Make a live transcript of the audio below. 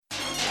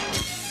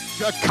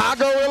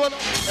Chicago,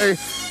 Illinois,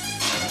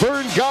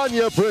 Vern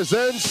Gagne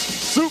presents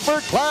Super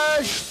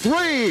Clash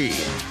 3.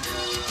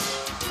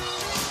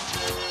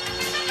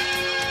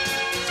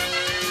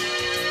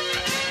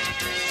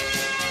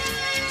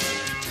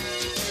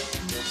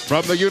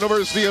 From the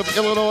University of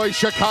Illinois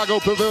Chicago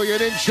Pavilion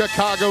in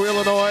Chicago,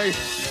 Illinois,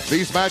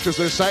 these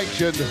matches are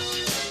sanctioned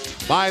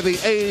by the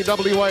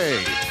AWA,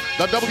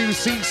 the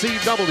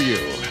WCCW,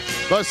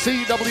 the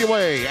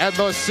CWA, and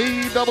the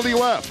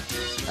CWF.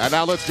 And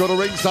now let's go to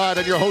ringside,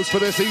 and your host for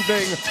this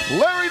evening,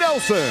 Larry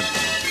Nelson.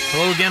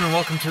 Hello again, and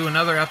welcome to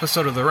another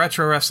episode of the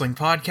Retro Wrestling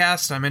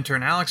Podcast. I'm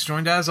intern Alex,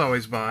 joined as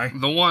always by...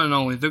 the one and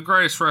only, the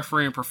greatest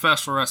referee in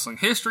professional wrestling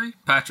history,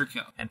 Patrick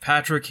Young. And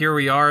Patrick, here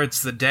we are.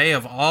 It's the day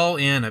of All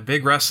In, a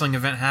big wrestling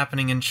event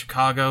happening in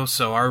Chicago.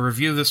 So our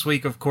review this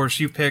week, of course,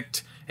 you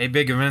picked a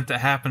big event that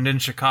happened in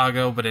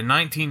Chicago, but in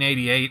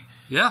 1988...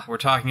 yeah. We're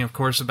talking, of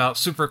course, about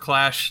Super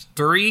Clash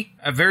 3,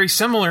 a very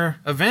similar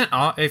event,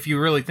 if you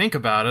really think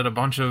about it. A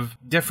bunch of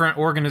different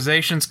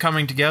organizations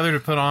coming together to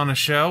put on a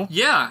show.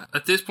 Yeah,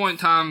 at this point in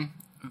time,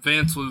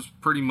 Vince was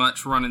pretty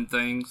much running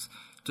things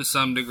to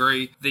some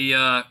degree.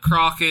 The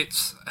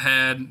Crockett's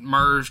had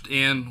merged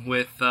in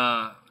with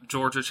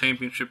Georgia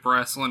Championship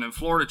Wrestling and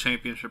Florida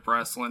Championship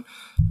Wrestling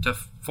to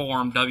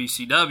form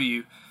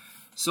WCW.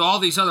 So all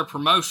these other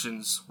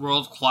promotions,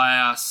 World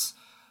Class...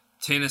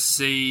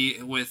 Tennessee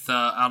with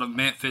out of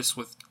Memphis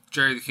with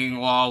Jerry the King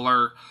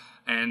Lawler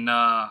and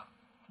the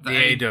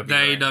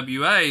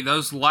AWA.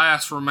 Those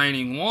last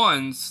remaining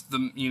ones, the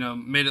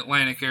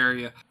Mid-Atlantic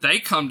area, they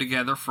come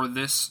together for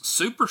this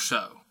super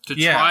show to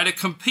try to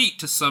compete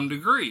to some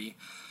degree.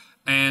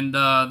 And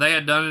they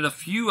had done it a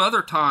few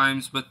other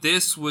times, but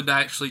this would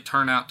actually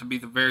turn out to be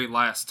the very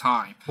last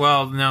time.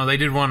 Well, no, they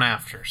did one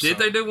after. Did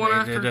they do one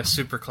after? They did a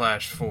Super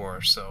Clash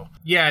 4, so...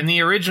 yeah, in the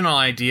original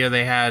idea,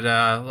 they had,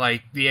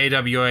 the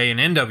AWA and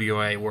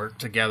NWA work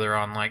together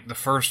on, the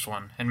first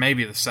one, and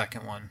maybe the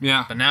second one.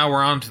 Yeah. But now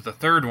we're on to the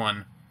third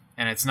one,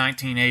 and it's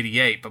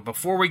 1988. But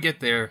before we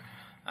get there,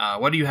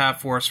 what do you have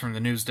for us from the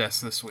news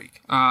desk this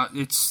week?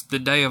 It's the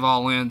day of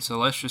All In, so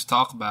let's just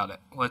talk about it.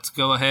 Let's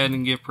go ahead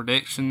and give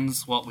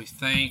predictions, what we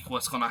think,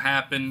 what's going to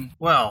happen.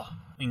 Well,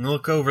 you can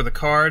look over the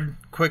card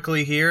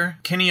quickly here.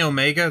 Kenny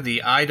Omega,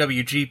 the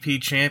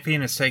IWGP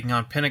champion, is taking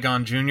on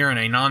Pentagon Jr. in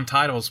a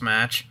non-titles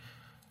match.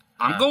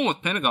 I'm going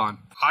with Pentagon.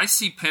 I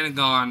see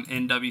Pentagon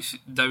in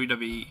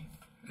WWE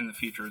in the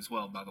future as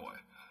well, by the way.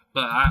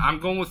 But I'm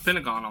going with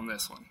Pentagon on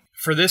this one.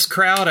 For this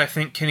crowd, I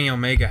think Kenny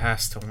Omega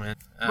has to win.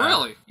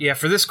 Really? Yeah,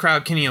 for this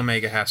crowd, Kenny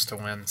Omega has to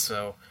win.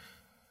 So,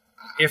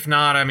 if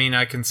not,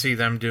 I can see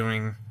them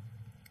doing,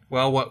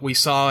 what we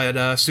saw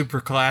at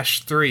Super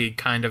Clash 3,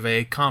 kind of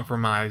a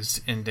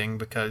compromised ending,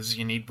 because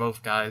you need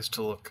both guys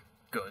to look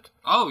good.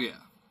 Oh,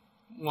 yeah.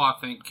 Well, I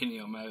think Kenny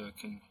Omega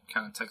can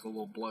kind of take a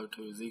little blow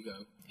to his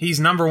ego. He's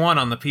number one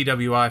on the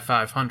PWI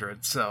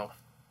 500, so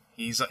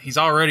he's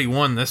already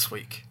won this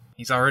week.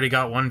 He's already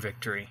got one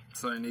victory.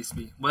 So it needs to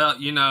be... well,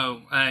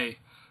 hey,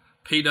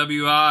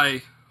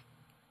 PWI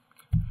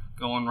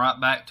going right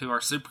back to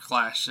our Super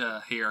Clash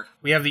here.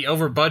 We have the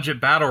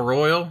over-budget Battle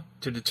Royal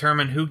to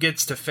determine who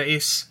gets to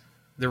face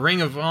the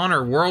Ring of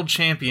Honor World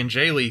Champion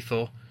Jay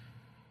Lethal.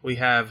 We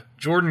have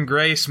Jordan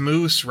Grace,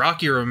 Moose,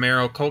 Rocky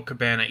Romero, Colt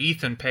Cabana,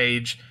 Ethan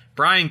Page,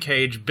 Brian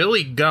Cage,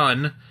 Billy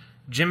Gunn,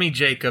 Jimmy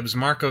Jacobs,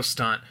 Marco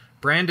Stunt,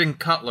 Brandon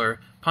Cutler,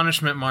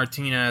 Punishment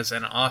Martinez,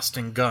 and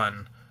Austin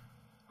Gunn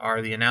are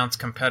the announced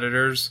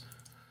competitors.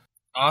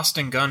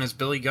 Austin Gunn is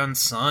Billy Gunn's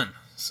son,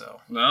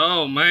 so...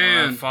 oh,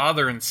 man.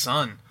 Father and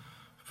son.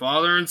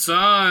 Father and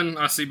son.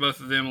 I see both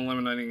of them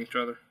eliminating each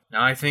other.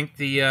 Now, I think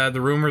the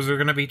rumors are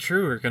going to be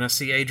true. We're going to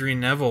see Adrian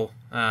Neville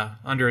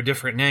under a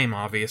different name,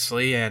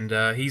 obviously,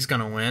 and he's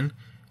going to win.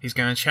 He's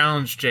going to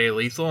challenge Jay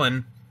Lethal,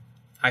 and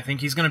I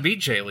think he's going to beat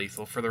Jay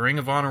Lethal for the Ring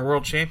of Honor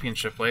World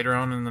Championship later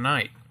on in the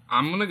night.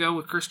 I'm going to go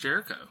with Chris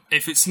Jericho.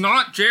 If it's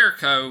not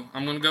Jericho,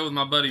 I'm going to go with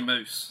my buddy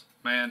Moose.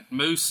 Man,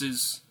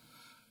 Moose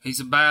he's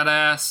a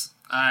badass.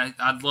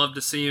 I'd love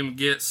to see him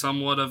get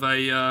somewhat of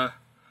a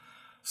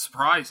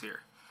surprise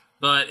here.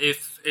 But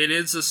if it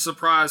is a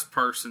surprise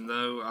person,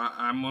 though,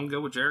 I'm going to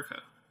go with Jericho.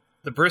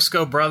 The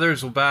Briscoe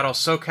brothers will battle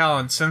SoCal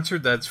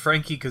Uncensored. That's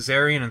Frankie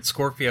Kazarian and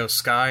Scorpio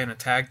Sky in a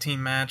tag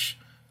team match.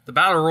 The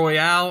Battle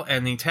Royale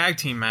and the tag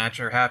team match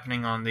are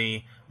happening on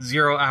the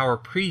 0 Hour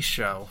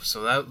pre-show,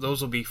 so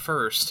those will be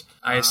first.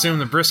 I assume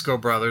the Briscoe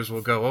brothers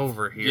will go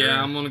over here.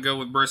 Yeah, I'm going to go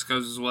with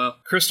Briscoes as well.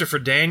 Christopher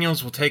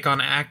Daniels will take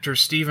on actor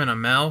Stephen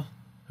Amell,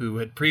 who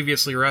had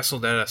previously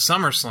wrestled at a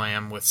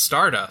SummerSlam with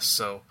Stardust,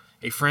 so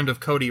a friend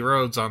of Cody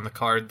Rhodes on the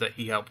card that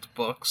he helped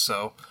book,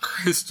 so...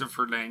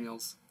 Christopher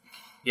Daniels.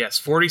 Yes,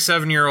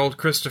 47-year-old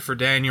Christopher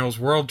Daniels,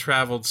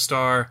 world-traveled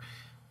star.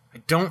 I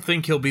don't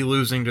think he'll be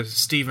losing to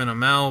Stephen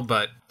Amell,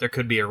 but there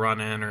could be a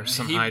run-in or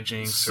some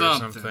hijinks or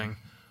something.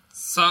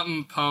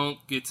 Something Punk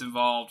gets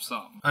involved,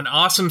 something. An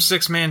awesome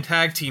 6-man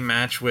tag team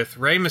match with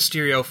Rey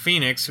Mysterio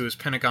Phoenix, who is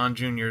Pentagon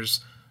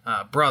Jr.'s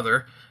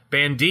brother,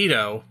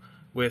 Bandito,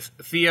 with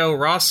Theo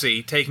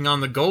Rossi taking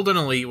on the Golden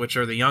Elite, which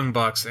are the Young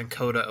Bucks, and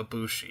Kota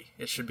Ibushi.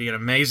 It should be an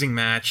amazing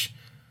match,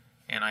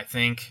 and I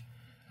think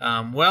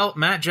Well,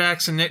 Matt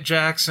Jackson, Nick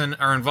Jackson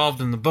are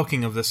involved in the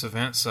booking of this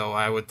event, so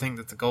I would think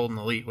that the Golden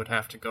Elite would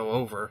have to go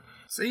over.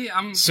 See,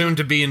 I'm Soon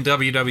to be in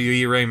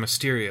WWE, Rey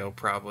Mysterio,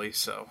 probably,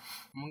 so.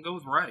 going to go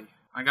with Ray.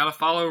 I got to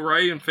follow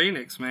Ray and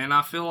Phoenix, man.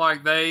 I feel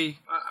like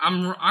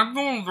I'm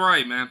going with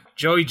Ray, man.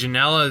 Joey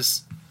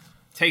Janela's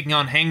taking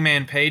on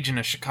Hangman Page in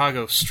a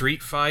Chicago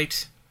street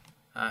fight.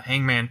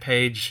 Hangman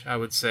Page, I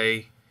would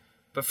say.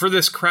 But for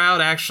this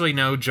crowd, actually,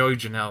 no, Joey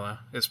Janela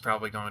is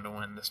probably going to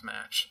win this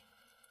match.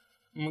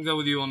 I'm going to go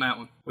with you on that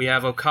one. We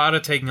have Okada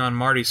taking on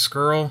Marty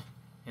Scurll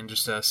in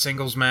just a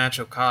singles match.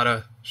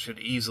 Okada should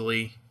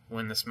easily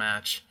win this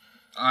match.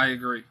 I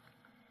agree.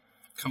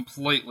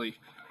 Completely.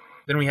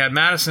 Then we have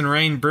Madison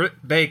Rayne,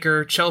 Britt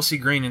Baker, Chelsea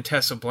Green, and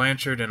Tessa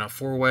Blanchard in a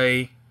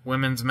four-way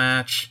women's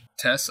match.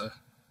 Tessa.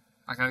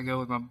 I got to go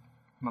with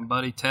my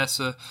buddy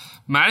Tessa.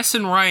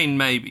 Madison Rayne,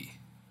 maybe.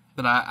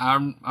 But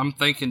I'm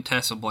thinking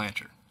Tessa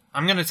Blanchard.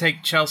 I'm going to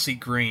take Chelsea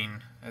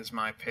Green as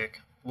my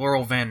pick.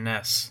 Laurel Van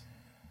Ness,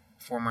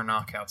 former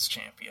Knockouts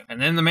champion.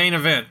 And then the main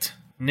event,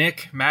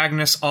 Nick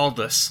Magnus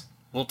Aldis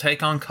will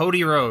take on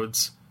Cody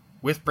Rhodes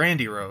with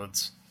Brandy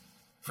Rhodes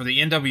for the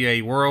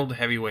NWA World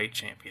Heavyweight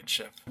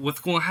Championship. What's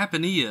going to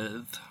happen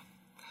is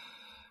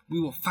we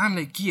will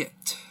finally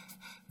get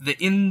the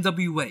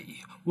NWA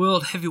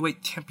World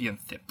Heavyweight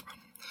Championship.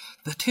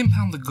 The 10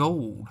 pound of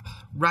gold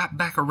right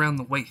back around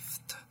the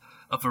waist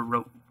of a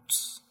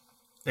Rhodes.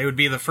 They would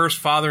be the first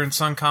father and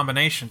son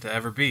combination to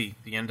ever be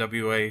the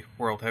NWA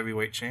World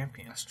Heavyweight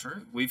Champion. That's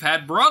true. We've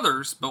had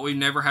brothers, but we've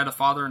never had a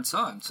father and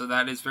son, so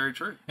that is very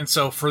true. And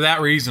so for that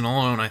reason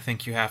alone, I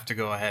think you have to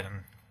go ahead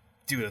and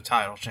do the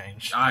title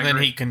change. I then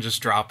agree. he can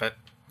just drop it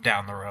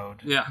down the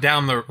road. Yeah.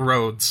 Down the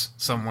roads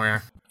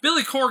somewhere.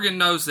 Billy Corgan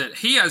knows that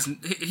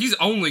he's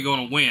only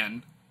going to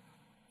win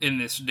in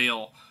this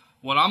deal.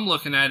 What I'm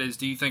looking at is,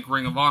 do you think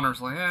Ring of Honor's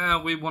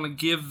like, we want to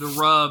give the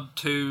rub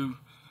to,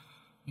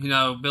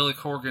 Billy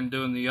Corgan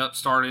doing the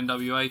upstart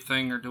NWA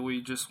thing, or do we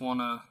just want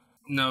to,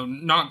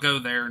 not go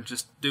there and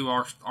just do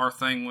our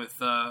thing with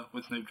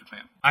New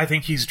Japan? I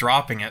think he's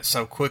dropping it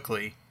so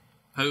quickly.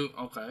 Who?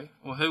 Okay.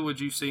 Well, who would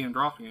you see him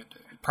dropping it to?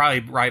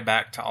 Probably right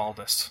back to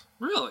Aldis.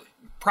 Really?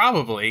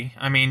 Probably.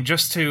 I mean,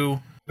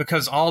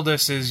 because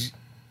Aldis is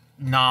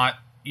not,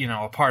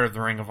 a part of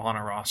the Ring of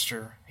Honor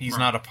roster. He's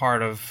not a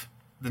part of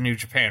the New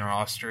Japan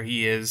roster.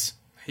 He is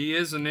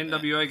an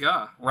NWA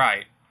guy.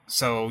 Right.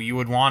 So you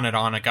would want it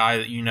on a guy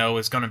that you know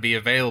is going to be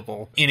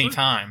available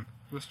anytime.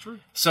 That's true.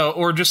 So,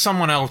 or just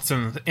someone else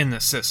in the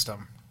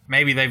system.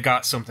 Maybe they've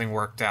got something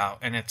worked out,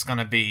 and it's going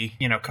to be,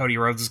 Cody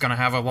Rhodes is going to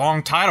have a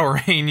long title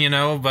reign,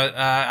 but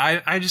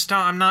I just don't,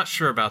 I'm not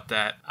sure about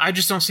that. I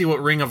just don't see what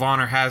Ring of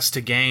Honor has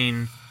to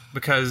gain,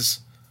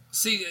 because...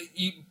 See,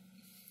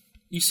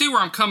 you see where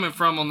I'm coming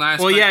from on that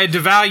aspect. Well, yeah, it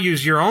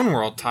devalues your own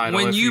world title.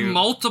 When you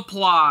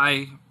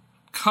multiply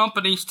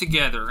companies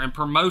together and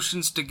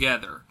promotions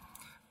together,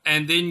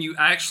 and then you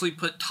actually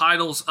put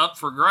titles up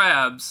for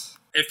grabs,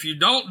 if you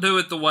don't do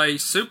it the way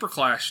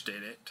Superclash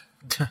did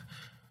it...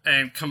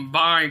 and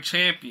combine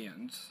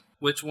champions,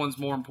 which one's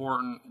more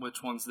important,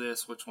 which one's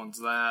this, which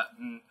one's that,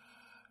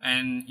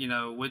 and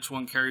which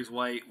one carries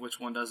weight, which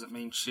one doesn't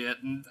mean shit.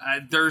 And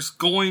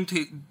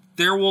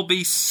there will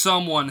be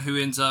someone who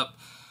ends up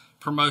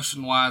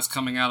promotion-wise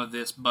coming out of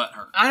this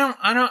butthurt.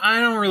 I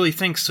don't really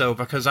think so,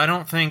 because I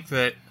don't think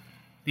that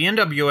the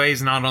NWA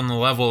is not on the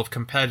level of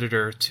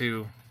competitor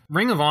to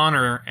Ring of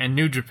Honor and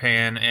New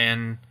Japan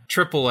and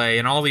AAA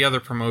and all the other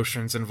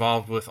promotions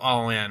involved with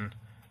All In.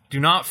 Do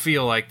not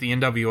feel like the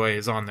NWA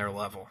is on their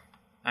level.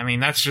 I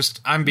mean, that's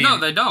just... No,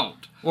 they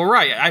don't. Well,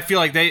 right. I feel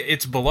like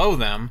it's below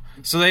them,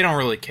 so they don't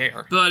really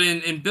care. But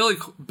in Billy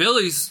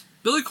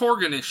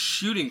Corgan is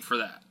shooting for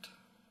that.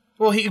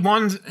 Well, he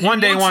one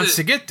day wants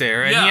to get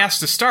there, and he has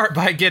to start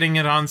by getting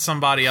it on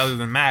somebody other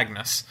than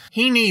Magnus.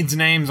 He needs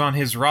names on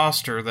his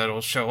roster that'll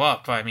show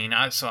up. I mean,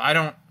 I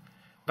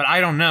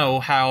don't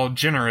know how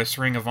generous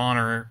Ring of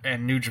Honor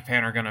and New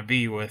Japan are going to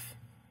be with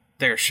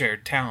their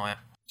shared talent.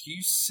 Do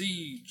you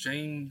see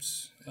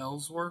James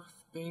Ellsworth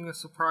being a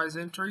surprise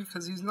entry?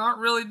 Because he's not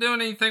really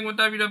doing anything with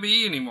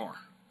WWE anymore.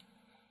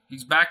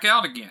 He's back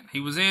out again.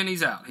 He was in,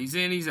 he's out. He's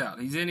in, he's out.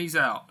 He's in, he's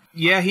out.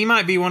 Yeah, he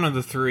might be one of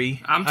the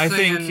three. I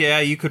think,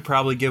 you could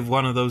probably give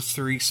one of those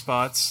three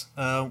spots,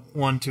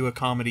 one to a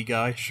comedy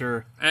guy,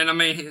 sure. And, I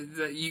mean,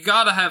 you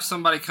got to have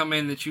somebody come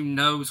in that you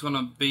know is going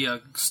to be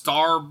a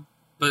star,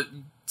 but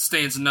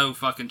stands no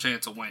fucking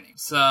chance of winning.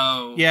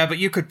 So... Yeah, but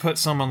you could put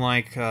someone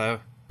like...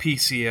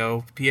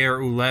 PCO, Pierre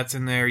Ouellette's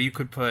in there. You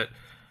could put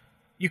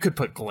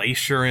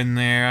Glacier in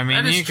there. I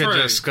mean, you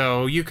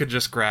could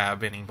just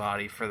grab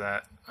anybody for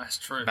that. That's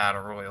true.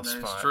 Battle Royal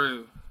spot. That's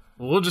true.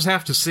 Well, we'll just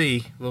have to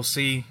see. We'll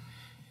see.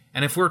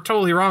 And if we're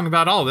totally wrong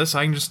about all this,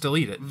 I can just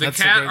delete it. The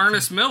cat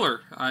Ernest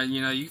Miller,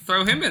 you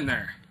throw him in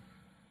there.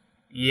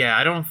 Yeah,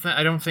 I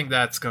don't think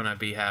that's gonna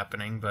be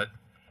happening, but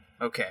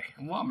okay.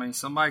 Well, I mean,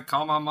 somebody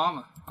call my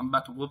mama. I'm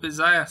about to whoop his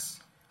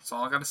ass. That's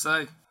all I gotta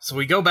say. So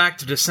we go back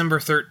to December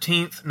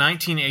 13th,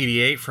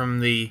 1988 from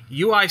the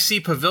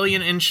UIC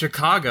Pavilion in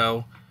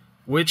Chicago,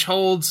 which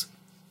holds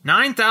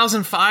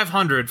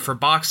 9,500 for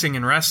boxing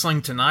and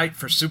wrestling tonight.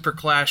 For Super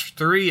Clash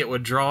 3, it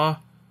would draw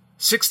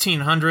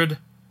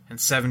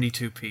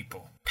 1,672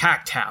 people.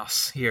 Packed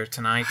house here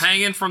tonight.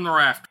 Hanging from the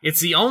raft. It's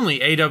the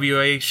only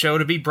AWA show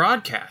to be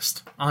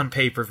broadcast on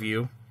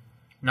pay-per-view,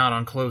 not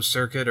on closed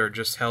circuit or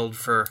just held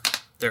for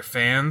their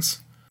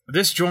fans.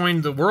 This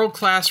joined the World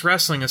Class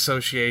Wrestling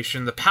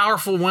Association, the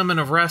Powerful Women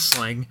of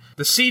Wrestling,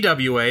 the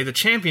CWA, the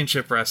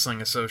Championship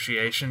Wrestling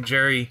Association,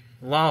 Jerry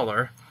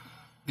Lawler.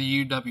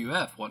 The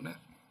UWF, wasn't it?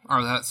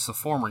 Or that's the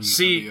former UWF.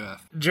 See,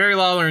 Jerry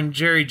Lawler and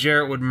Jerry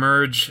Jarrett would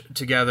merge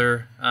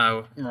together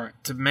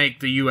to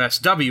make the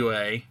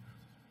USWA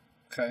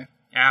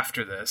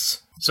after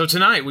this. So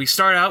tonight, we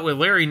start out with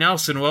Larry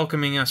Nelson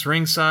welcoming us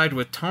ringside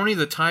with Tony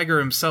the Tiger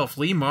himself,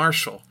 Lee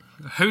Marshall.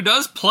 Who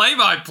does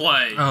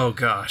play-by-play? Oh,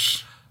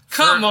 gosh.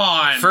 Come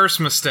on! First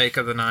mistake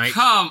of the night.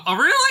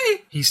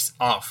 Really? He's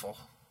awful.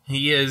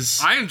 He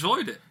is... I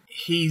enjoyed it.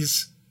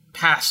 He's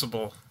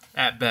passable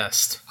at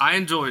best. I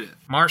enjoyed it.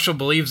 Marshall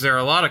believes there are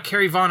a lot of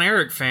Kerry Von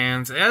Erich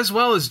fans, as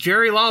well as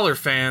Jerry Lawler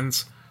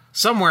fans.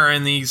 Somewhere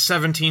in these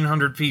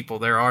 1,700 people,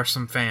 there are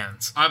some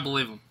fans. I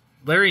believe him.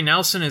 Larry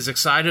Nelson is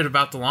excited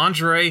about the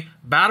lingerie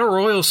Battle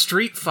Royal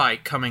street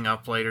fight coming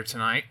up later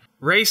tonight.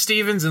 Ray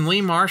Stevens and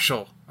Lee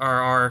Marshall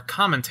are our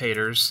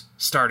commentators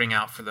starting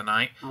out for the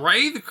night.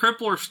 Ray the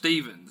Crippler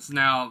Stevens.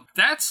 Now,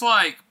 that's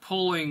like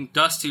pulling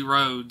Dusty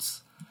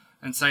Rhodes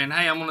and saying,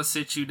 hey, I'm going to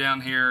sit you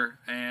down here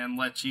and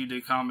let you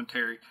do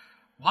commentary.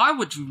 Why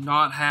would you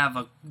not have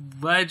a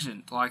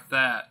legend like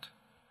that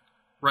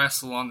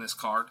wrestle on this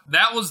card?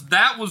 That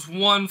was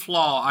one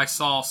flaw I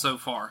saw so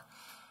far,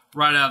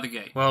 right out of the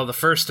gate. Well, the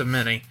first of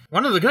many.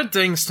 One of the good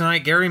things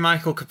tonight, Gary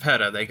Michael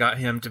Capetta, they got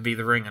him to be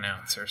the ring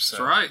announcer. So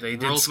that's right. They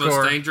World's did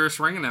score. Most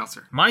dangerous ring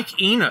announcer.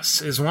 Mike Enos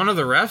is one of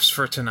the refs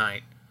for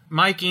tonight.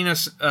 Mike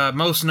Enos,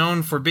 most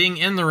known for being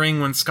in the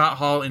ring when Scott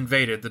Hall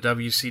invaded the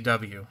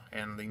WCW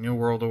and the New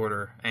World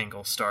Order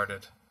angle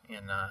started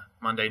in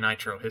Monday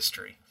Nitro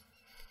history.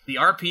 The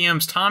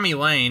RPM's Tommy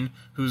Lane,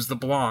 who's the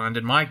blonde,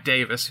 and Mike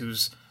Davis,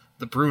 who's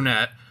the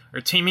brunette,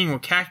 are teaming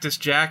with Cactus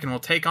Jack and will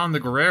take on the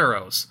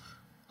Guerreros.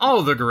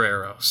 All the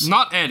Guerreros.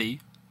 Not Eddie.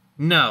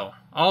 No,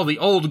 all the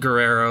old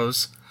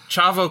Guerreros.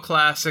 Chavo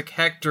Classic,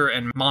 Hector,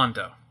 and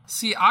Mondo.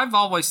 See, I've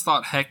always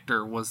thought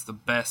Hector was the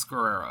best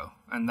Guerrero.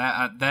 And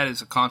that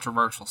is a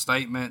controversial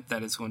statement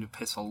that is going to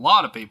piss a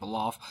lot of people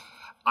off.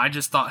 I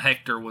just thought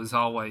Hector was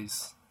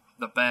always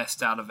the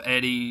best out of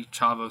Eddie,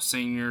 Chavo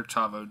Sr.,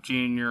 Chavo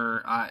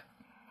Jr.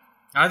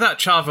 I thought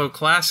Chavo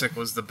Classic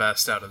was the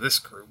best out of this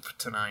group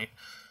tonight.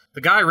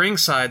 The guy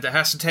ringside that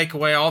has to take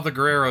away all the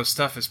Guerrero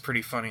stuff is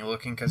pretty funny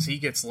looking because he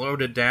gets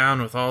loaded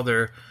down with all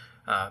their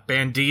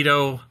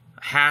bandito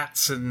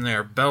hats and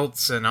their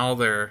belts and all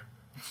their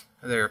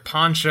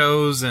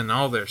ponchos and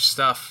all their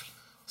stuff.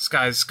 This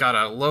guy's got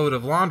a load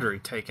of laundry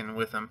taken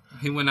with him.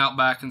 He went out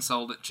back and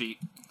sold it cheap.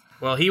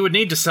 Well, he would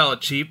need to sell it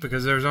cheap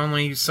because there's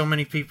only so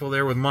many people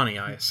there with money,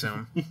 I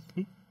assume.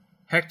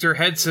 Hector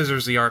head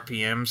scissors the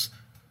RPMs.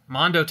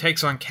 Mondo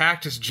takes on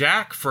Cactus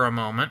Jack for a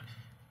moment,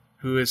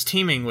 who is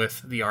teaming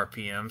with the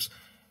RPMs,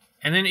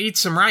 and then eats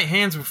some right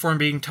hands before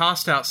being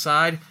tossed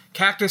outside.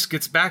 Cactus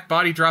gets back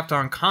body dropped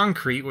on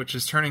concrete, which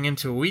is turning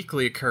into a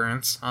weekly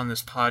occurrence on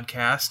this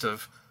podcast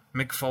of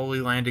Mick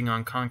Foley landing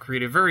on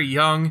concrete. A very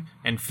young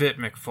and fit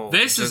Mick Foley.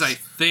 This is a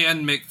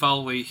thin Mick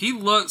Foley. He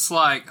looks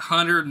like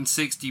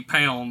 160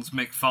 pounds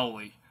Mick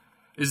Foley.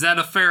 Is that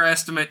a fair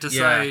estimate to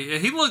say?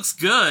 He looks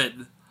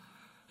good.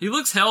 He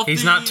looks healthy.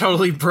 He's not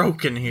totally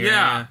broken here.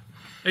 Yeah.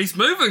 He's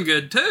moving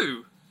good,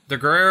 too. The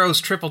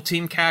Guerreros triple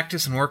team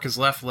Cactus and work his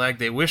left leg.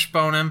 They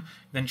wishbone him.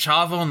 Then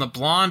Chavo and the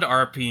blonde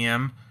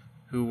RPM,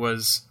 who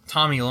was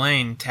Tommy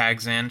Lane,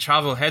 tags in.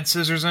 Chavo head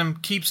scissors him,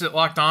 keeps it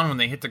locked on when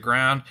they hit the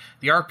ground.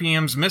 The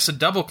RPMs miss a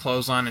double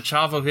clothesline, and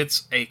Chavo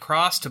hits a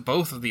cross to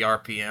both of the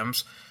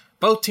RPMs.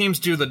 Both teams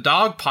do the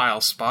dog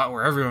pile spot,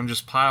 where everyone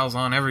just piles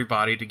on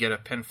everybody to get a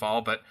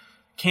pinfall, but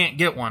can't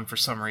get one for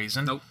some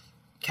reason. Nope.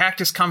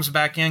 Cactus comes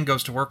back in,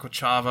 goes to work with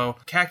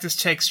Chavo. Cactus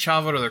takes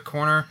Chavo to their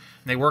corner,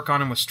 and they work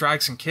on him with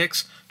strikes and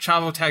kicks.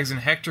 Chavo tags in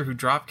Hector, who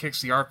drop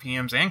kicks the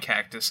RPMs and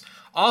Cactus.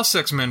 All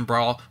six-men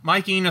brawl.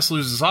 Mike Enos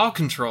loses all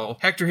control.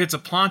 Hector hits a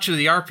plancha to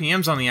the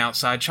RPMs on the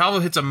outside.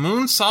 Chavo hits a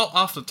moonsault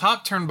off the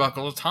top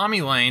turnbuckle to Tommy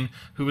Lane,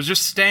 who was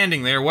just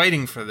standing there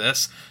waiting for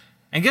this,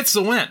 and gets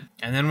the win.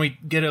 And then we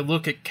get a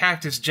look at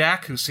Cactus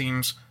Jack, who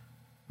seems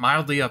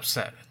mildly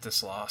upset at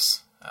this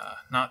loss.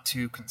 Not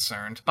too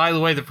concerned. By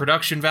the way, the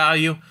production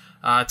value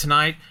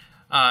tonight,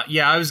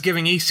 I was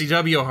giving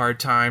ECW a hard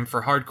time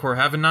for Hardcore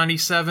Heaven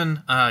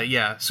 97.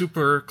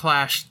 Super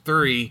Clash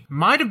 3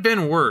 might have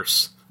been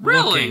worse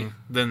looking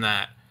than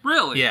that.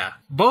 Really? Yeah.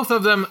 Both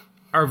of them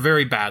are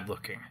very bad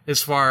looking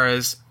as far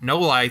as no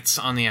lights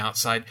on the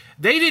outside.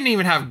 They didn't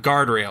even have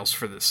guardrails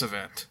for this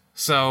event.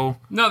 So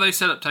no, they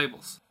set up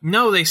tables.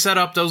 No, they set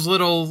up those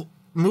little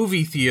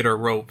movie theater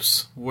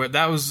ropes where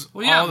that was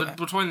but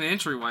between the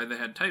entryway they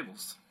had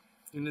tables.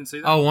 You didn't see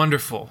that? Oh,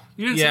 wonderful.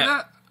 You didn't see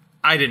that?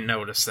 I didn't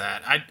notice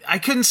that. I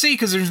couldn't see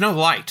because there's no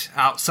light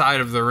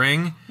outside of the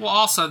ring. Well,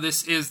 also,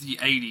 this is the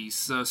 80s,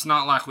 so it's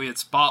not like we had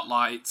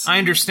spotlights. I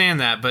understand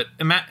that, but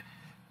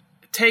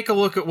take a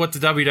look at what the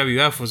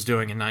WWF was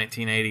doing in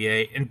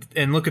 1988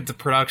 and look at the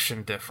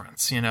production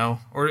difference,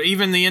 or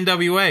even the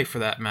NWA for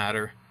that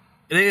matter.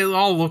 They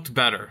all looked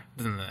better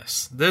than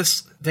this.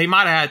 They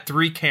might have had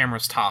 3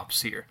 cameras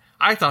tops here.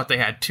 I thought they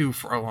had 2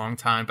 for a long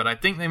time, but I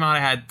think they might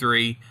have had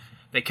 3.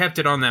 They kept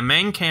it on the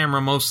main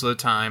camera most of the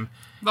time.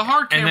 The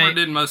hard camera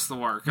did most of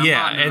the work.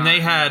 And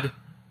they had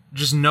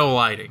just no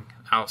lighting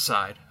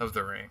outside of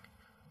the ring.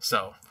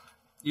 So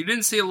you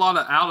didn't see a lot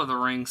of out of the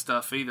ring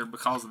stuff either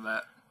because of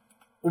that.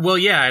 Well,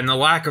 yeah, and the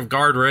lack of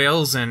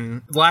guardrails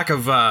and lack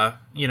of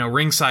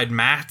ringside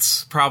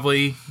mats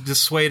probably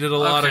dissuaded a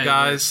lot of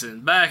guys.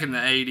 Listen, back in the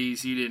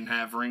 80s, you didn't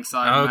have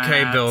ringside mats.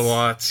 Okay, Bill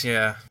Watts,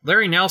 yeah.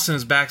 Larry Nelson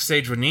is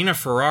backstage with Nina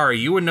Ferrari.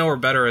 You would know her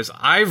better as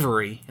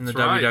Ivory in the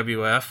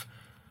WWF.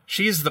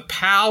 She's the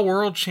PAL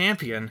World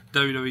Champion.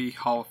 WWE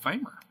Hall of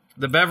Famer.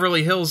 The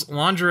Beverly Hills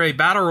Lingerie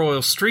Battle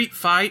Royal Street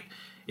Fight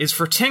is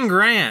for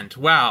 $10,000.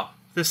 Wow.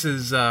 This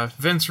is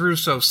Vince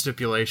Russo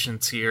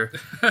stipulations here,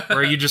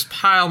 where you just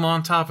pile them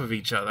on top of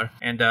each other,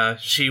 and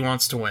she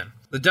wants to win.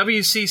 The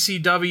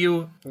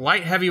WCCW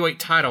Light Heavyweight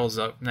title is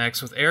up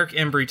next, with Eric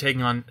Embry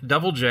taking on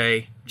Double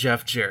J,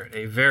 Jeff Jarrett,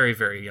 a very,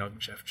 very young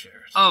Jeff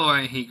Jarrett. Oh,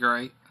 ain't he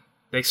great?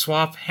 They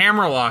swap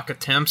hammerlock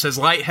attempts as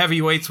light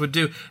heavyweights would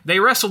do.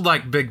 They wrestled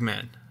like big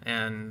men,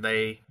 and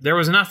there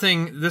was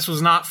nothing. This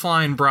was not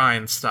Flying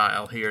Brian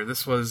style here.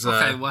 This was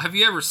okay. Well, have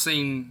you ever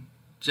seen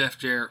Jeff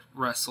Jarrett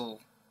wrestle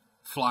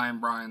Flying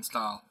Brian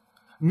style?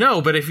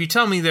 No, but if you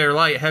tell me they're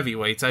light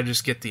heavyweights, I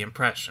just get the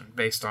impression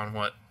based on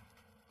what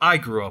I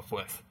grew up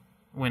with.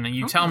 When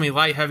you tell me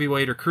light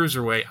heavyweight or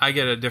cruiserweight, I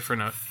get a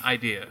different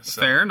idea.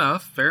 So, fair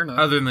enough.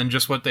 Other than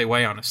just what they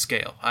weigh on a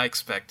scale, I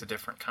expect a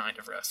different kind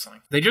of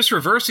wrestling. They just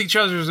reverse each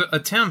other's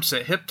attempts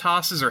at hip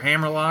tosses or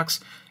hammerlocks.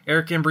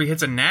 Eric Embry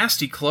hits a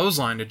nasty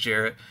clothesline to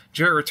Jarrett.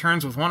 Jarrett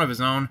returns with one of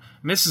his own,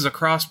 misses a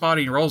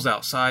crossbody and rolls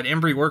outside.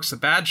 Embry works the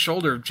bad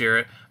shoulder of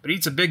Jarrett, but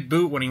eats a big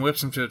boot when he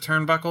whips him to the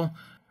turnbuckle.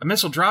 A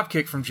missile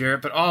dropkick from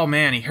Jarrett, but oh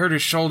man, he hurt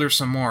his shoulder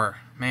some more.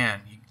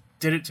 Man, you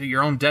did it to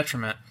your own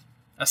detriment.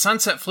 A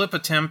sunset flip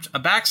attempt, a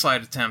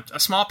backslide attempt,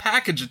 a small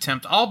package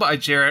attempt, all by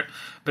Jarrett,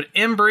 but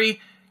Embry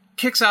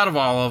kicks out of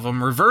all of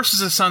them, reverses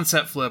a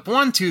sunset flip.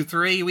 1, 2,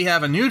 3, we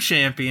have a new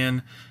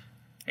champion.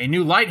 A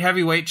new light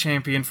heavyweight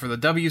champion for the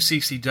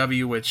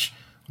WCCW, which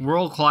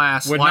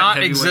world-class would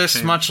not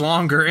exist much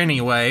longer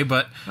anyway,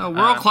 but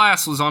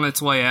world-class was on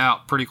its way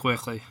out pretty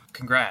quickly.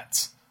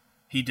 Congrats.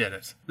 He did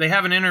it. They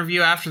have an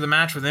interview after the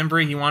match with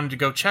Embry. He wanted to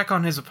go check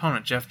on his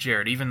opponent, Jeff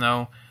Jarrett, even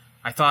though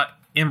I thought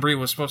Embry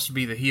was supposed to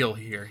be the heel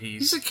here.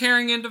 He's a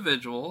caring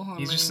individual.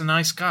 He's just a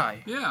nice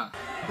guy. Yeah.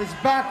 It's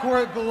back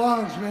where it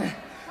belongs, man.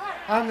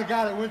 I'm the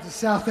guy that went to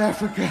South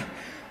Africa,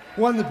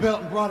 won the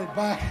belt, and brought it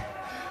back.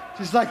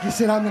 Just like you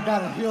said, I'm the guy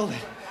that healed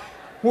it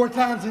more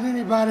times than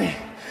anybody,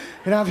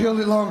 and I've healed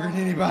it longer than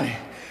anybody.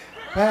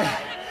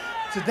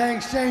 It's a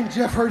dang shame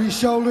Jeff hurt his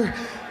shoulder,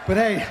 but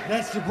hey,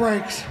 that's the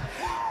breaks.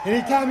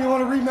 Anytime you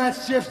want to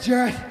rematch Jeff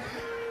Jarrett,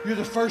 you're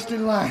the first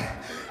in line.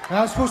 Now,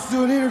 I was supposed to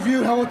do an interview,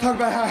 and I want to talk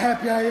about how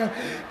happy I am,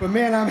 but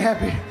man, I'm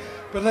happy.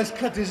 But let's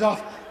cut this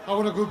off. I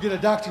want to go get a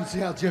doctor and see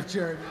how Jeff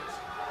Jarrett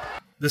is.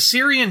 The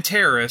Syrian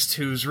terrorist,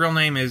 whose real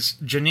name is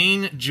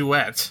Janine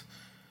Jouet,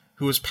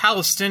 who is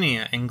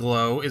Palestinian in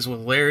Glow, is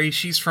with Larry.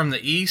 She's from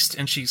the East,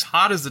 and she's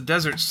hot as the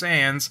desert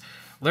sands.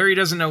 Larry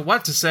doesn't know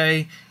what to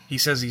say. He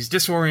says he's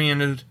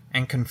disoriented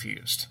and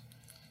confused.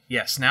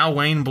 Yes, now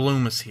Wayne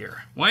Bloom is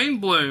here. Wayne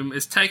Bloom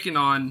is taking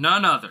on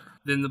none other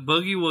than the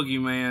Boogie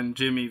Woogie Man,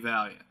 Jimmy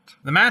Valiant.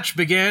 The match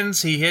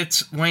begins. He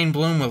hits Wayne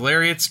Bloom with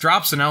lariats,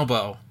 drops an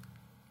elbow,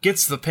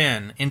 gets the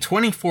pin in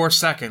 24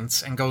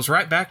 seconds, and goes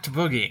right back to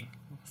boogieing.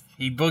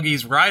 He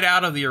boogies right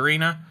out of the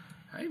arena.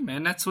 Hey,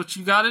 man, that's what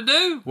you gotta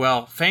do.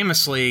 Well,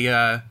 famously,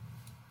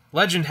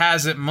 legend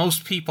has it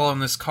most people on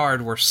this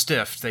card were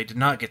stiffed. They did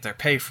not get their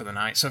pay for the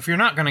night. So if you're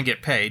not going to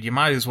get paid, you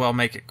might as well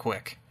make it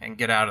quick and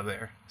get out of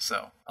there.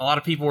 So a lot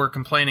of people were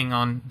complaining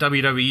on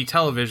WWE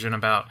television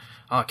about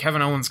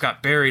Kevin Owens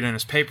got buried in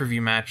his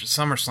pay-per-view match at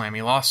SummerSlam.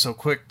 He lost so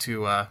quick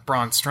to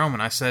Braun Strowman.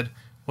 I said,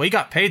 well, he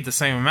got paid the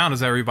same amount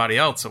as everybody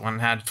else that went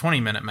and had a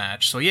 20-minute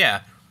match. So yeah,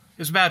 it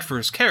was bad for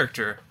his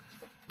character.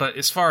 But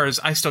as far as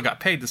I still got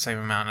paid the same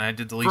amount, and I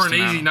did the least amount.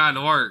 For an easy night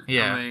of work.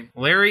 Yeah. I mean.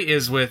 Larry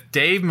is with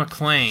Dave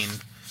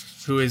McClain,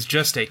 who is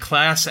just a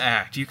class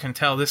act. You can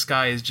tell this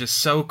guy is just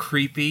so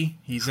creepy.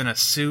 He's in a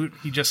suit.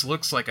 He just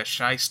looks like a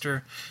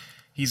shyster.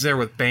 He's there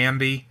with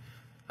Bambi,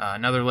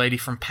 another lady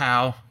from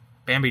POW.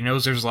 Bambi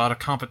knows there's a lot of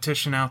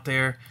competition out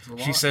there.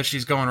 She says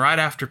she's going right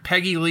after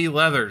Peggy Lee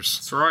Leathers.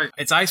 That's right.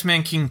 It's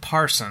Iceman King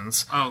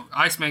Parsons. Oh,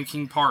 Iceman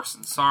King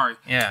Parsons. Sorry.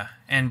 Yeah.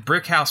 And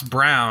Brickhouse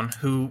Brown,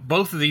 who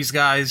both of these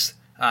guys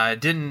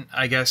didn't,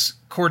 I guess,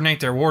 coordinate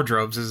their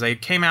wardrobes, as they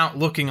came out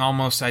looking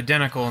almost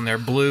identical in their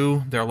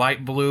blue, their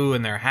light blue,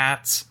 and their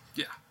hats.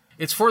 Yeah.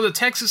 It's for the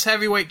Texas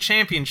Heavyweight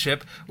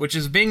Championship, which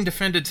is being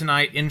defended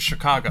tonight in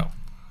Chicago.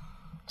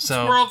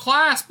 So, world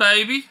class,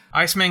 baby.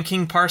 Iceman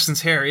King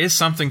Parsons' hair is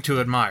something to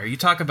admire. You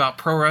talk about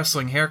pro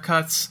wrestling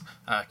haircuts,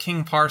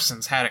 King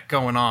Parsons had it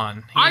going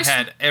on. He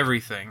had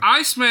everything.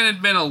 Iceman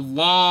had been a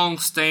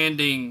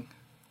long-standing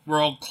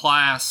world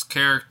class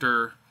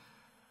character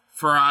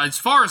for as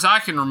far as I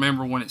can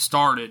remember when it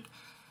started,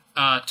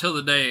 till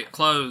the day it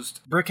closed.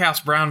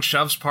 Brickhouse Brown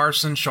shoves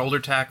Parsons, shoulder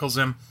tackles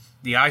him.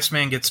 The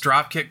Iceman gets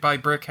dropkicked by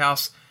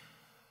Brickhouse.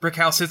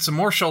 Brickhouse hits some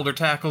more shoulder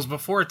tackles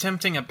before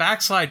attempting a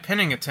backslide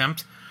pinning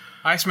attempt.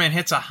 Iceman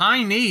hits a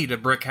high knee to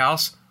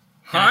Brickhouse.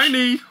 High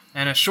knee.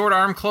 And a short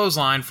arm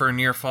clothesline for a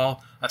near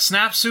fall. A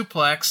snap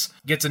suplex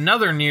gets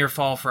another near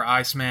fall for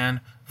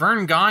Iceman.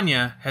 Vern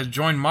Gagne has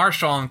joined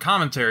Marshall in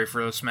commentary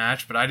for this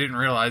match, but I didn't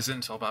realize it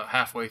until about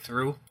halfway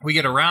through. We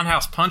get a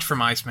roundhouse punch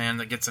from Iceman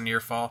that gets a near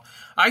fall.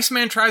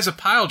 Iceman tries a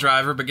pile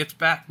driver, but gets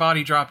back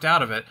body dropped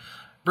out of it.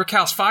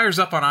 Brickhouse fires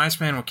up on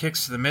Iceman with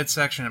kicks to the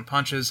midsection and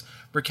punches.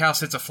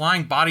 Brickhouse hits a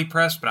flying body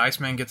press, but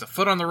Iceman gets a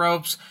foot on the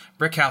ropes.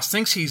 Brickhouse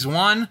thinks he's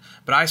won,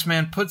 but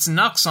Iceman puts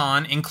Nux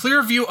on in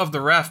clear view of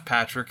the ref,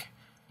 Patrick.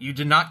 You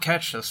did not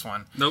catch this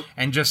one. Nope.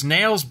 And just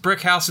nails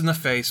Brickhouse in the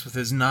face with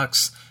his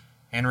Nux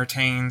and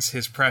retains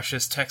his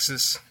precious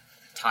Texas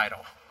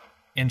title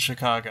in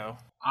Chicago.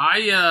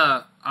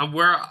 I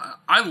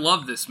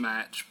love this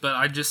match, but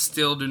I just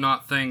still do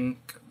not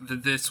think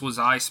that this was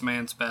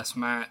Iceman's best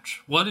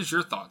match. What is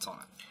your thoughts on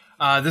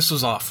it? This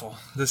was awful.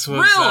 This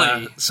was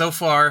really so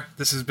far.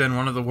 This has been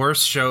one of the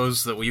worst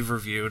shows that we've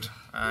reviewed.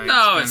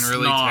 No, it's been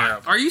really not.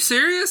 terrible. Are you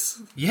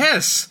serious?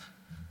 Yes,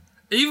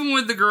 Even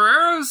with the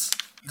Guerreros?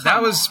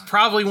 that was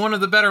probably one of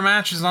the better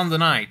matches on the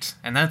night,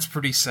 and that's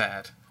pretty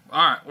sad.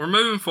 All right, we're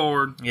moving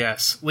forward.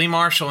 Yes, Lee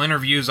Marshall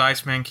interviews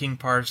Iceman King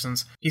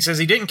Parsons. He says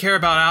he didn't care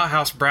about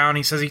Outhouse Brown.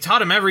 He says he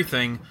taught him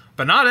everything,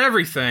 but not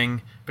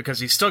everything, because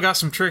he's still got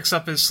some tricks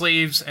up his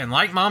sleeves, and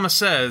like Mama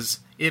says,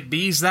 it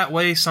bees that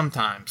way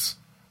sometimes.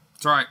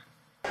 That's right.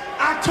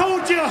 I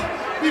told you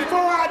before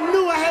I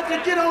knew I had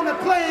to get on the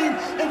plane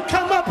and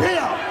come up here.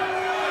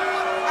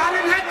 I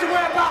didn't have to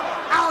worry about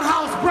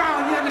Outhouse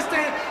Brown, you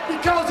understand?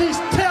 Because he's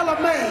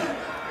tailor-made.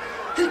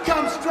 He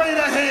comes straight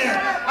ahead.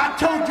 I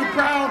told you,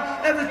 Brown,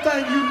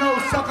 everything you know,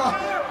 sucker,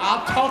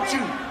 I'll taught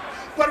you.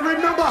 But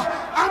remember,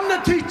 I'm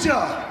the teacher.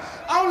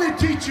 I only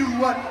teach you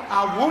what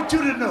I want you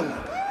to know,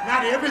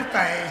 not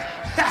everything.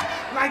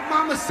 Like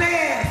Mama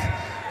says,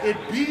 it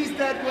bees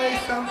that way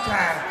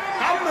sometimes.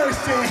 Have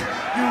mercy,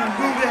 you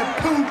rooted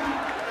poop.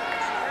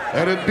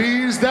 And it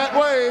bees that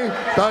way,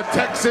 the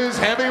Texas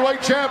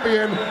heavyweight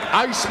champion,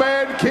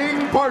 Iceman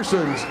King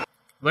Parsons.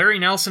 Larry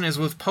Nelson is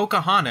with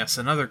Pocahontas,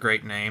 another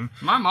great name.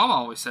 My mom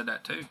always said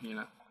that too, you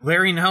know.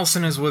 Larry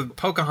Nelson is with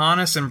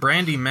Pocahontas and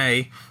Brandy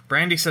May.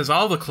 Brandy says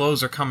all the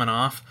clothes are coming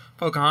off.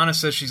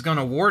 Pocahontas says she's going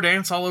to war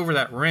dance all over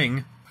that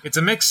ring. It's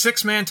a mixed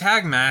six-man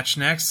tag match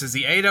next, as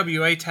the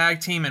AWA tag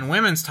team and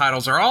women's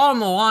titles are all on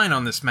the line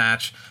on this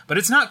match, but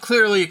it's not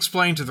clearly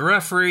explained to the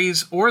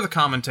referees or the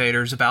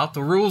commentators about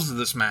the rules of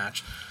this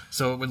match,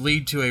 so it would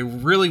lead to a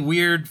really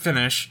weird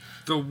finish.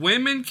 The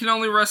women can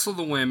only wrestle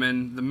the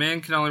women, the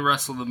men can only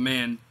wrestle the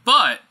men,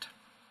 but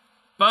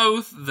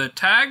both the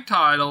tag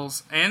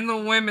titles and the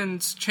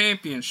women's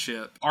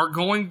championship are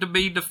going to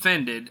be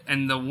defended,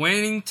 and the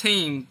winning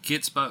team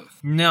gets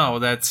both. No,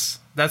 that's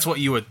what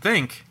you would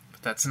think,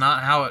 but that's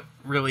not how it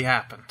really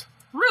happened.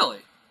 Really?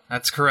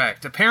 That's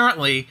correct.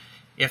 Apparently,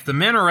 if the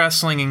men are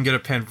wrestling and get a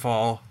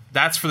pinfall,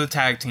 that's for the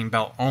tag team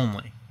belt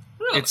only.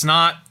 Really? It's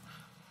not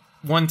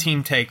one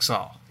team takes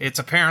all. It's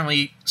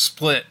apparently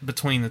split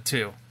between the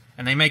two.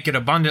 And they make it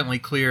abundantly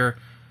clear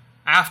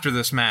after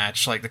this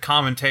match, like the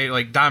commentator,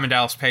 like Diamond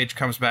Dallas Page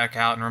comes back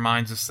out and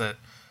reminds us that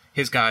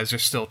his guys are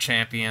still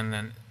champion,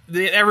 and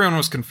everyone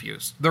was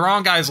confused. The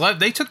wrong guys left.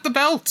 They took the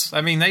belts.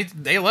 I mean,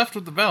 they left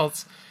with the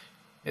belts.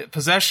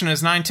 Possession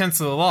is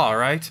 9/10 of the law,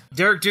 right?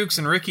 Derek Dukes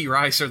and Ricky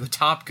Rice are the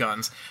top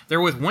guns. They're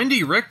with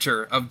Wendy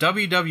Richter of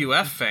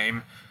WWF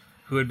fame,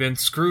 who had been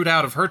screwed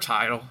out of her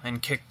title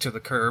and kicked to the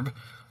curb.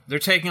 They're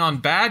taking on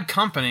Bad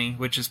Company,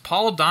 which is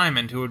Paul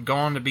Diamond, who would go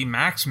on to be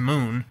Max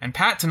Moon, and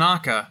Pat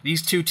Tanaka.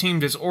 These two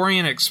teamed as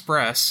Orient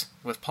Express,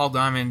 with Paul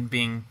Diamond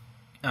being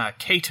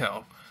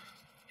Kato.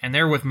 And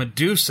they're with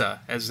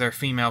Medusa as their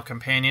female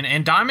companion,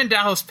 and Diamond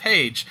Dallas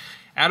Page.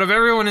 Out of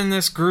everyone in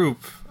this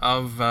group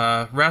of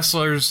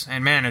wrestlers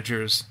and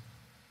managers,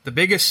 the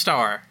biggest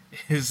star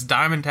is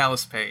Diamond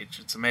Dallas Page.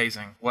 It's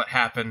amazing what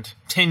happened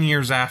 10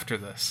 years after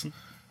this,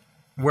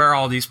 where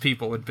all these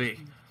people would be.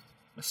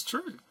 That's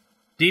true.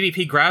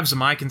 DDP grabs the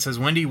mic and says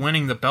Wendy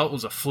winning the belt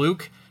was a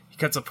fluke. He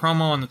cuts a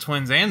promo on the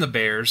Twins and the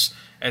Bears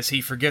as he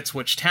forgets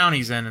which town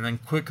he's in, and then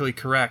quickly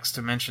corrects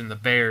to mention the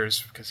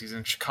Bears because he's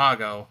in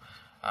Chicago,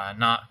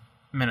 not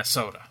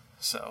Minnesota.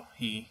 So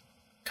he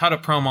cut a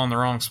promo on the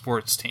wrong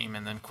sports team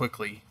and then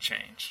quickly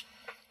changed.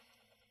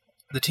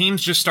 The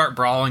teams just start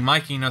brawling.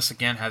 Mike Enos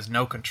again has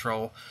no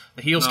control.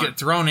 The heels get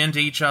thrown into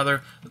each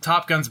other. The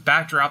Top Guns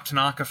backdrop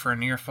Tanaka for a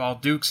near fall.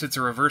 Dukes hits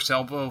a reverse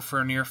elbow for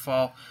a near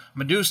fall.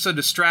 Medusa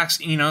distracts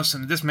Enos,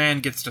 and this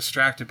man gets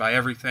distracted by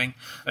everything.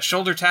 A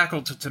shoulder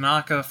tackle to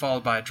Tanaka,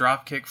 followed by a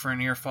drop kick for a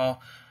near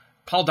fall.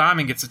 Paul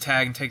Diamond gets a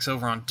tag and takes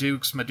over on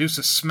Dukes.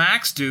 Medusa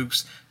smacks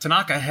Dukes.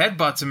 Tanaka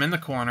headbutts him in the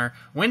corner.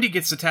 Wendy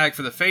gets the tag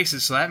for the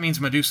faces, so that means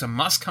Medusa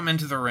must come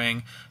into the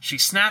ring. She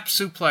snap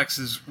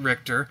suplexes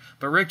Richter,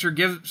 but Richter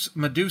gives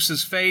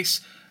Medusa's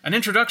face an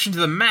introduction to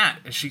the mat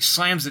as she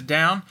slams it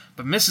down,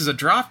 but misses a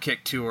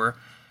dropkick to her.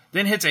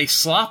 Then hits a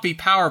sloppy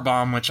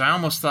powerbomb, which I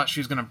almost thought she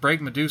was going to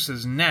break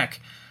Medusa's neck.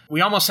 We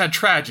almost had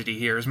tragedy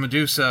here as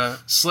Medusa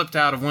slipped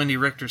out of Wendy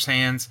Richter's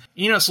hands.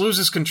 Enos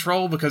loses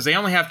control because they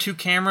only have 2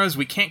 cameras.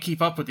 We can't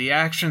keep up with the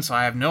action, so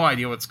I have no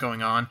idea what's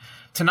going on.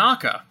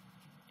 Tanaka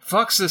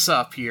fucks this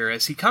up here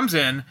as he comes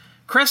in,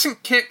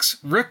 crescent kicks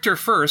Richter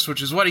first,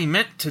 which is what he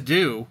meant to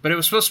do, but it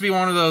was supposed to be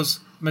one of those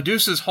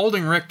Medusa's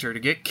holding Richter to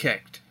get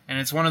kicked. And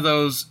it's one of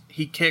those,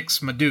 he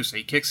kicks Medusa.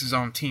 He kicks his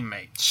own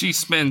teammate. She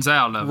spins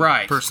out of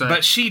right, it, per se.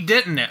 But she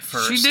didn't at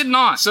first. She did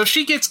not. So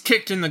she gets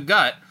kicked in the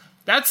gut.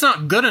 That's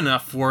not good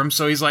enough for him,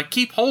 so he's like,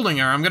 keep holding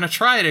her, I'm going to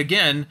try it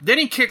again. Then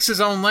he kicks his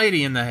own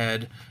lady in the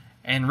head,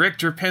 and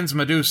Richter pins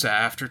Medusa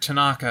after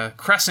Tanaka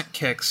crescent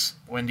kicks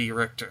Wendy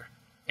Richter,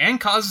 and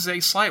causes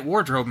a slight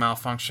wardrobe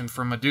malfunction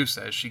for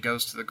Medusa as she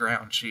goes to the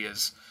ground. She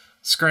is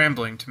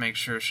scrambling to make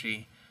sure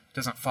she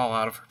doesn't fall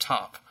out of her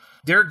top.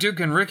 Derek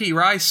Duke and Ricky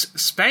Rice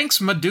spanks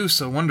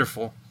Medusa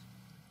wonderful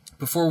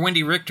before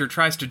Wendy Richter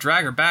tries to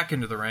drag her back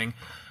into the ring.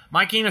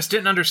 Mike Enos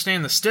didn't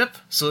understand the stip,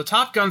 so the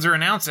Top Guns are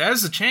announced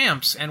as the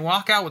champs and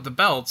walk out with the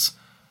belts,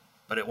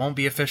 but it won't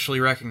be officially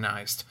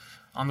recognized.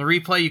 On the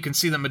replay, you can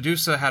see that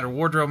Medusa had a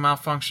wardrobe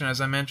malfunction, as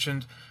I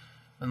mentioned.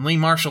 When Lee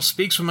Marshall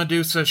speaks with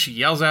Medusa, she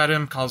yells at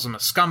him, calls him a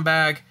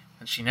scumbag,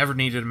 and she never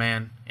needed a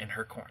man in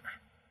her corner.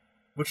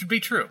 Which would be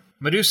true.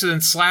 Medusa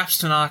then slaps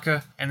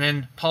Tanaka, and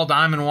then Paul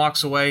Diamond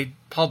walks away.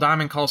 Paul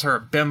Diamond calls her a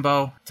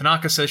bimbo.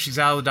 Tanaka says she's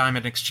out of the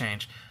Diamond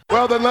Exchange.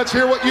 Well, then let's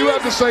hear what you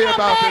have to say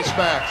about this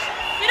match.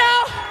 You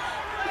know,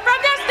 from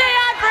this day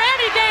on, for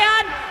any day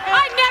on,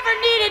 I never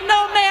needed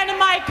no man in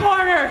my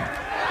corner.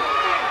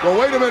 Well,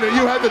 wait a minute.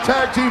 You had the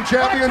tag team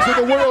champions of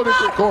the world in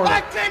your corner.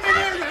 I came in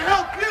here to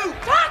help you.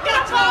 Talking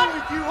What's about wrong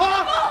with you,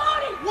 huh?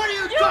 Mahoney. What are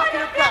you You talking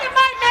interfered in about?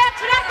 my match,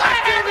 and that's why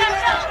I had that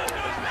belt.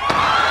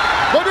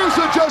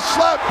 Medusa just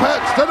slapped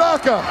pats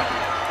Tanaka.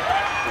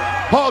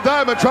 Paul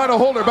Diamond trying to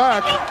hold her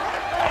back.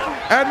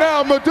 And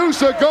now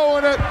Medusa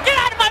going at... Get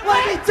out of my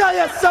Let way. me tell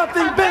you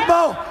something,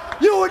 Bimbo.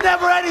 You were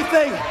never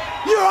anything.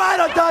 You're out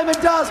of Diamond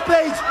Dallas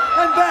Page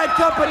and bad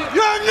company.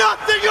 You're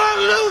nothing. You're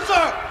a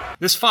loser.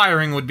 This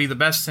firing would be the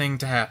best thing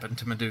to happen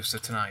to Medusa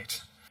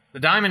tonight. The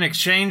Diamond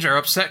Exchange are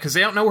upset because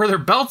they don't know where their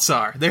belts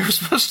are. They were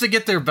supposed to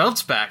get their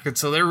belts back, and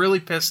so they're really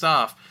pissed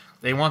off.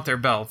 They want their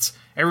belts.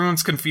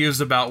 Everyone's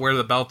confused about where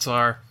the belts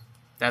are.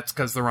 That's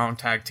because the wrong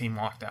tag team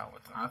walked out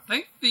with them. I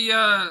think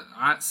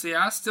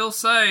I still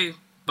say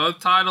both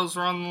titles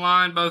were on the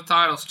line, both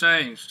titles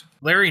changed.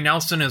 Larry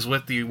Nelson is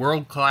with the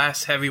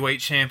world-class heavyweight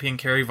champion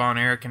Kerry Von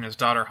Erich and his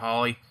daughter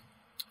Holly.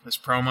 This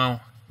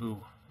promo,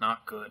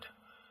 not good.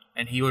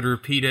 And he would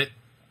repeat it,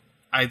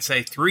 I'd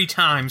say 3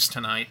 times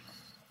tonight,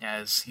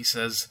 as he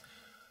says,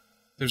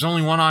 there's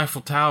only one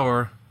Eiffel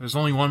Tower, there's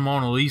only one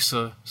Mona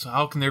Lisa, so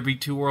how can there be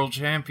 2 world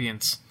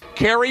champions?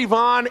 Kerry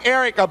Von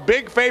Erich, a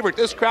big favorite.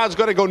 This crowd's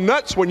going to go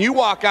nuts when you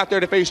walk out there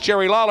to face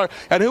Jerry Lawler.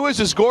 And who is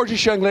this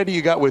gorgeous young lady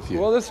you got with you?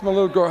 Well, this is my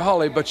little girl,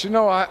 Holly, but you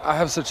know, I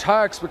have such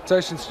high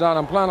expectations tonight.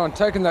 I'm planning on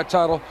taking that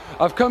title.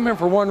 I've come here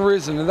for one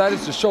reason, and that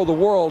is to show the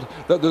world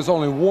that there's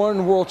only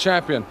one world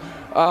champion.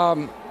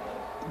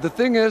 The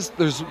thing is,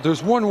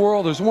 there's one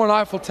world, there's one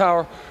Eiffel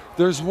Tower,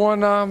 there's one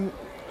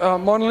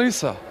Mona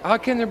Lisa. How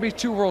can there be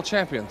 2 world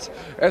champions?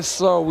 And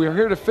so we're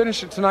here to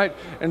finish it tonight,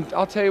 and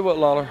I'll tell you what,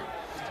 Lawler,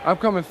 I'm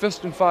coming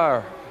fist and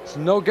fire. So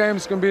no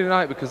game's going to be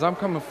tonight because I'm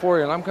coming for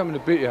you and I'm coming to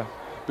beat you.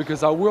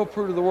 Because I will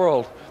prove to the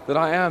world that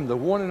I am the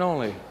one and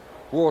only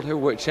World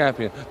Heavyweight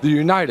Champion, the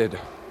United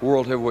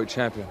World Heavyweight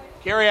Champion.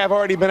 Kerry, I've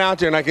already been out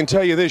there, and I can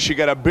tell you this, you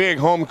got a big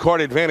home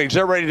court advantage.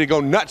 They're ready to go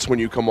nuts when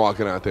you come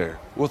walking out there.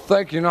 Well,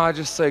 thank you. You know, I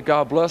just say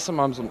God bless them.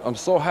 I'm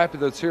so happy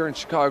that it's here in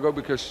Chicago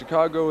because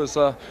Chicago is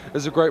a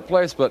great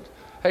place. But,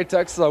 hey,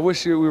 Texas, I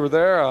wish we were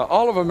there.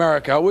 All of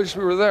America, I wish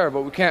we were there,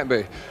 but we can't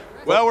be.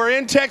 Well, we're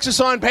in Texas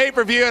on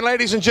pay-per-view, and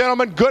ladies and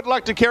gentlemen, good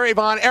luck to Kerry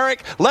Von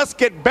Erich. Let's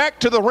get back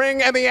to the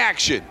ring and the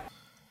action.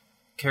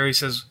 Kerry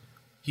says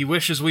he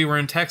wishes we were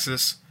in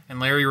Texas, and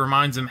Larry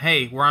reminds him,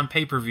 hey, we're on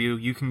pay-per-view,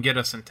 you can get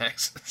us in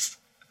Texas.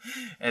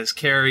 As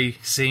Kerry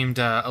seemed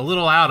a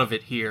little out of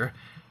it here,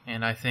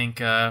 and I think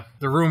the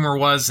rumor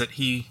was that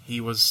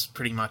he was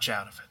pretty much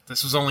out of it.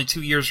 This was only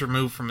 2 years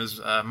removed from his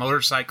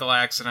motorcycle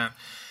accident,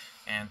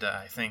 and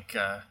I think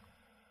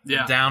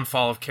the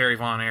downfall of Kerry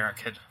Von Erich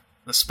had...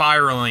 The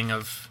spiraling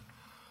of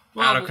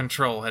out of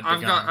control had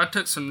begun. I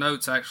took some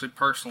notes, actually,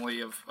 personally,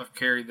 of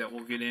Kerry that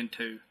we'll get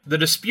into. The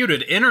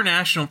disputed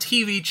International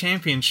TV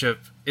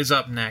Championship is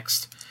up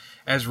next,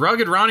 as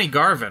Rugged Ronnie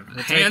Garvin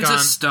will take on Hands of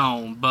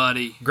stone,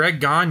 buddy. Greg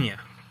Gagne.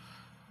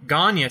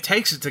 Gagne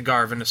takes it to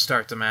Garvin to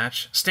start the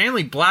match.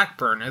 Stanley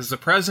Blackburn is the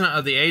president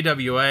of the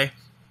AWA.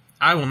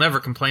 I will never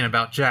complain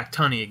about Jack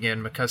Tunney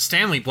again, because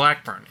Stanley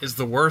Blackburn is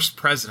the worst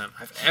president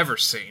I've ever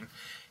seen.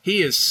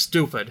 He is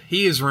stupid.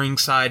 He is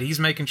ringside. He's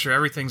making sure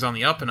everything's on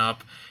the up and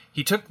up.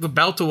 He took the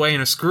belt away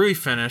in a screwy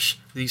finish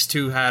these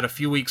two had a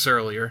few weeks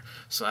earlier,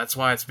 so that's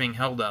why it's being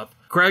held up.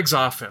 Greg's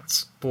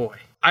offense, boy.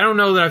 I don't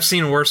know that I've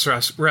seen a worse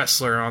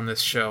wrestler on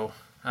this show,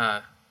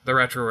 the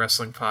Retro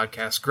Wrestling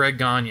Podcast, Greg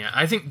Gagne.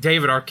 I think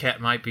David Arquette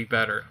might be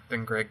better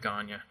than Greg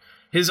Gagne.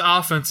 His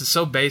offense is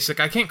so basic,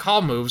 I can't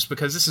call moves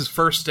because this is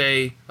first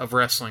day of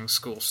wrestling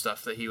school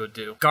stuff that he would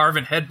do.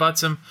 Garvin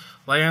headbutts him,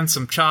 lands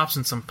some chops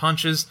and some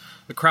punches.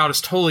 The crowd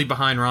is totally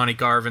behind Ronnie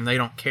Garvin. They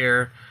don't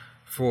care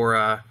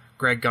for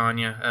Greg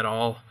Gagne at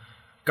all.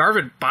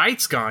 Garvin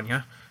bites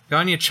Gagne.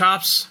 Gagne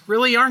chops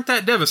really aren't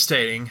that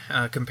devastating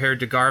compared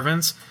to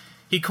Garvin's.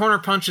 He corner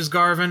punches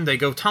Garvin. They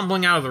go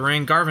tumbling out of the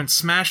ring. Garvin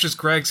smashes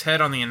Greg's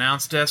head on the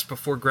announce desk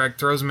before Greg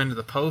throws him into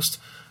the post.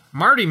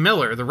 Marty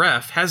Miller, the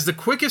ref, has the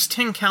quickest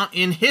 10 count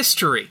in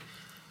history.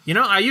 You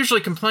know, I usually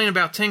complain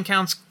about 10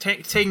 counts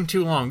taking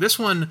too long. This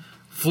one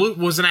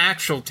was an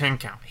actual 10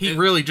 count. He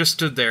really just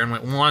stood there and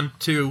went 1,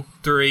 2,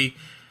 3.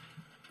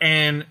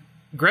 And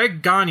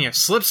Greg Gagne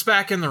slips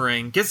back in the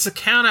ring, gets the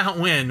count out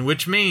win,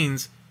 which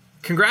means,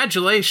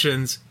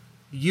 congratulations,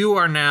 you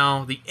are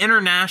now the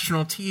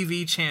international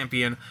TV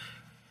champion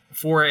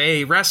for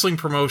a wrestling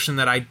promotion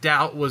that I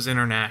doubt was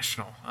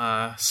international.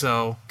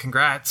 So,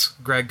 congrats,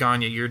 Greg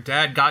Gagne. Your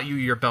dad got you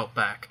your belt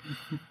back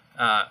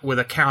with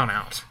a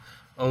count-out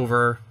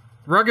over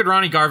rugged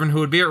Ronnie Garvin, who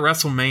would be at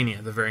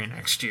WrestleMania the very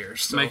next year.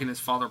 So, making his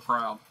father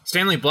proud.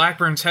 Stanley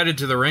Blackburn's headed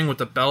to the ring with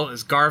the belt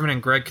as Garvin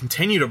and Greg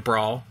continue to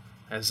brawl,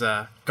 as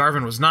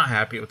Garvin was not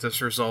happy with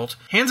this result.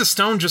 Hands of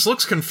Stone just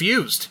looks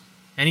confused,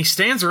 and he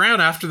stands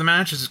around after the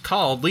match is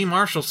called. Lee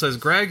Marshall says,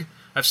 Greg,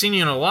 I've seen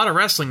you in a lot of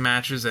wrestling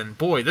matches, and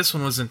boy, this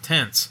one was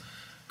intense.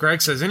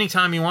 Greg says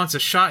anytime he wants a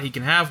shot, he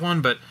can have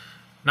one, but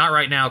not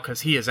right now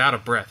because he is out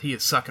of breath. He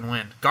is sucking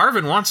wind.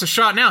 Garvin wants a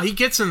shot now. He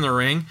gets in the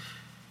ring,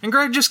 and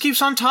Greg just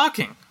keeps on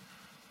talking.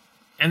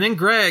 And then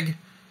Greg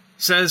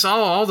says,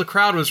 all the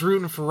crowd was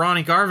rooting for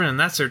Ronnie Garvin, and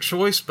that's their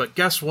choice, but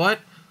guess what?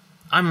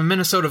 I'm a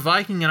Minnesota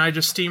Viking, and I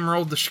just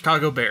steamrolled the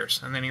Chicago Bears.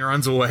 And then he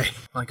runs away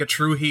like a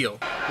true heel.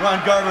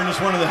 Ron Garvin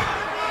is one of the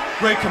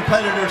great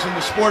competitors in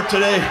the sport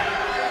today.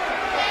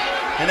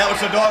 And that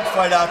was a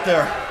dogfight out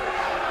there.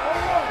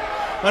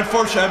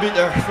 Unfortunately,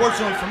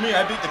 fortunately for me,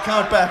 I beat the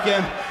count back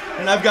in,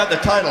 and I've got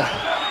the title.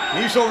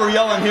 He's over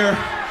yelling here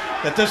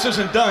that this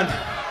isn't done.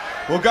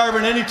 Well,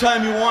 Garvin,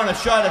 anytime you want a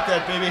shot at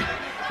that, baby,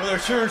 whether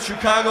it's here in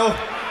Chicago,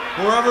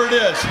 wherever it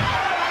is,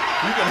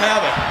 you can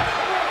have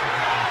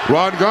it.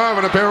 Ron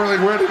Garvin apparently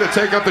ready to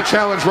take up the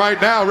challenge right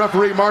now.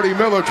 Referee Marty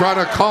Miller trying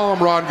to calm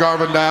Ron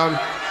Garvin down.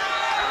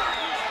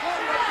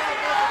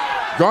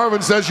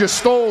 Garvin says you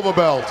stole the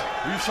belt.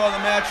 You saw the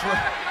match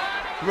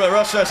where the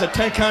wrestler has a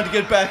 10 count to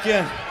get back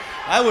in.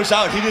 I was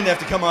out. He didn't have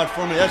to come out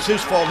for me. That's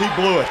his fault. He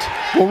blew it.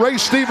 Well, Ray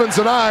Stevens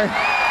and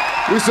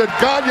we said,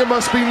 Gagne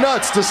must be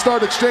nuts to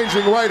start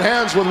exchanging right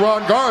hands with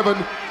Ron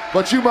Garvin,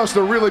 but you must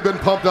have really been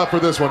pumped up for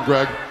this one,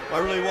 Greg. I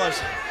really was.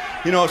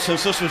 You know,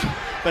 since this was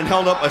been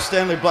held up by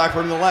Stanley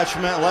Blackburn in the last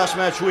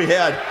match we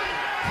had,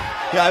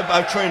 yeah,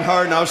 I've trained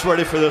hard and I was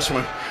ready for this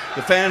one.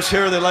 The fans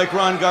here, they like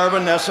Ron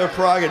Garvin. That's their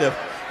prerogative.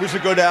 He's a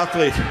good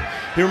athlete.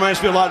 He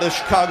reminds me a lot of the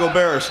Chicago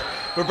Bears.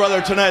 But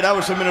brother, tonight I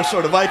was the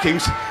Minnesota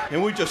Vikings,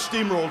 and we just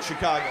steamrolled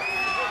Chicago.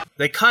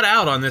 They cut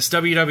out on this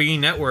WWE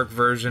Network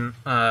version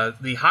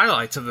the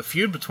highlights of the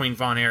feud between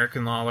Von Erich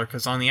and Lawler,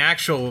 because on the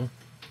actual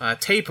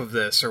tape of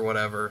this or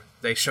whatever,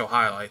 they show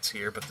highlights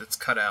here, but it's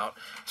cut out.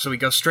 So we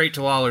go straight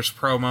to Lawler's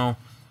promo.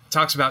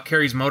 Talks about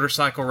Kerry's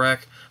motorcycle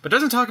wreck, but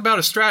doesn't talk about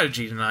his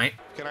strategy tonight.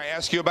 Can I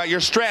ask you about your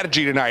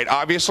strategy tonight?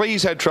 Obviously,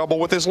 he's had trouble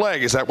with his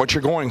leg. Is that what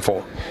you're going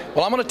for?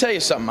 Well, I'm going to tell you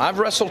something. I've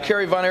wrestled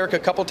Kerry Von Erich a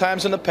couple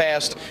times in the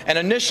past, and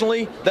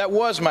initially, that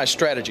was my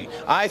strategy.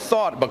 I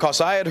thought, because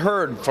I had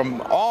heard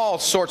from all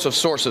sorts of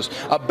sources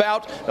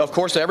about, of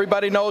course,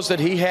 everybody knows that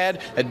he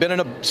had been in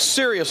a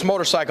serious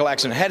motorcycle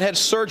accident, had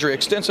surgery,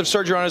 extensive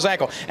surgery on his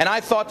ankle, and I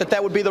thought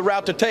that would be the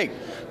route to take.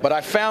 But I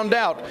found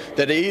out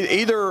that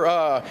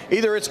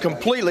either it's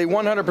completely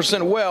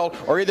 100% well,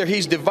 or either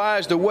he's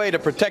devised a way to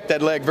protect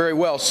that leg very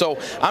well. So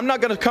I'm not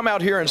going to come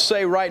out here and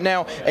say right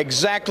now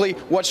exactly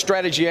what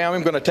strategy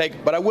I'm going to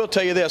take, but I will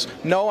tell you this.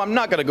 No, I'm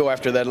not going to go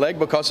after that leg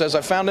because, as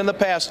I found in the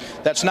past,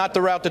 that's not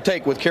the route to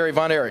take with Kerry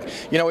Von Erich.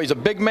 You know, he's a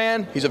big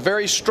man. He's a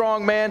very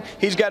strong man.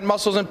 He's got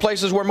muscles in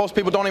places where most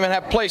people don't even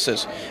have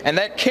places. And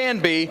that can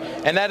be,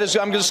 and that is,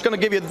 I'm just going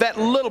to give you that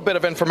little bit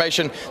of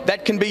information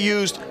that can be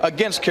used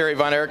against Kerry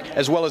Von Erich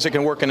as well as it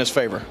can work in his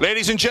favor.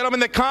 Ladies and gentlemen,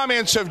 the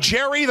comments of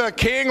Jerry the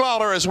King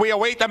Lawler as we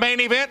await the main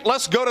event.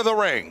 Let's go to the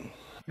ring.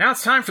 Now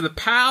it's time for the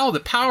POW, the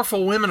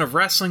Powerful Women of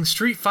Wrestling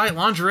Street Fight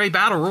Lingerie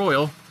Battle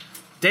Royal.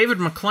 David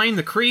McLean,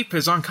 the Creep,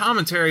 is on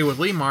commentary with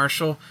Lee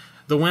Marshall.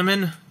 The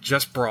women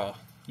just brawl.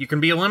 You can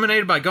be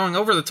eliminated by going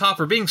over the top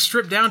or being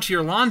stripped down to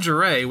your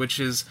lingerie, which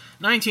is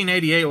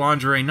 1988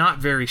 lingerie, not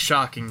very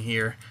shocking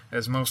here,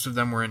 as most of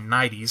them were in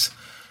 90s.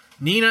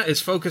 Nina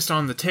is focused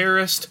on the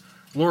terrorist.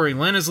 Lori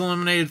Lynn is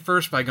eliminated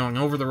first by going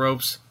over the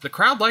ropes. The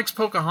crowd likes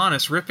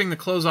Pocahontas ripping the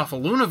clothes off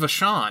of Luna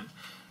Vachon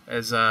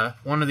as the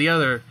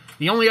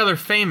only other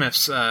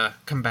famous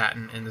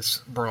combatant in this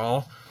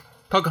brawl.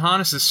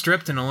 Pocahontas is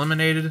stripped and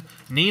eliminated.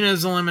 Nina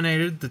is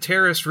eliminated. The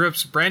Terrorist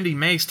rips Brandy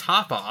May's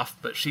top off,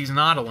 but she's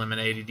not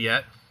eliminated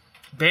yet.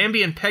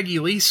 Bambi and Peggy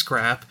Lee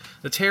scrap.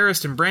 The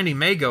Terrorist and Brandy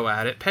May go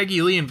at it.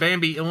 Peggy Lee and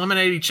Bambi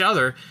eliminate each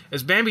other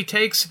as Bambi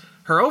takes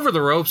her over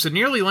the ropes and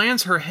nearly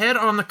lands her head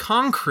on the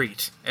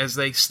concrete as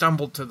they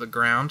stumble to the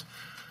ground.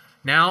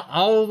 Now,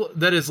 all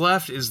that is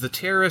left is the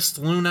Terrorist,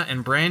 Luna,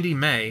 and Brandy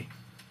May.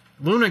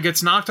 Luna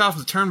gets knocked off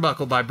the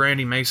turnbuckle by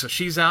Brandy May, so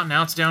she's out.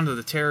 Now it's down to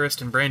the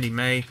Terrorist and Brandy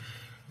May.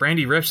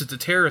 Brandy rips at the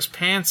Terrorist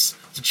pants.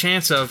 It's a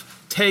chance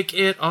of, take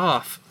it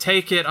off,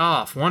 take it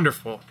off.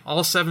 Wonderful. All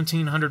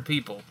 1,700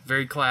 people.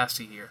 Very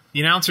classy here.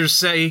 The announcers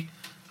say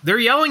they're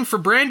yelling for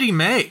Brandy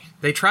May.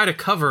 They try to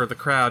cover the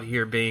crowd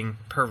here being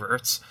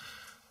perverts.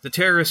 The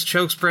Terrorist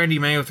chokes Brandy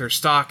May with her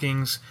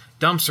stockings,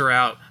 dumps her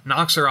out,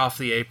 knocks her off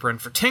the apron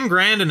for 10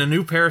 grand and a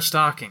new pair of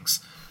stockings.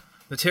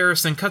 The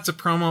Terrorist then cuts a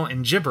promo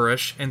in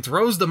gibberish and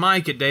throws the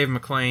mic at Dave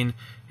McClain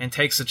and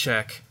takes a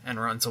check and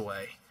runs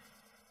away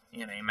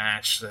in a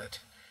match that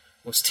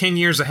was 10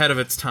 years ahead of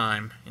its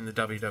time in the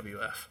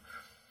WWF.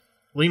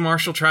 Lee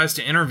Marshall tries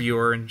to interview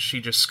her and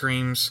she just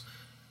screams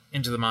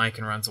into the mic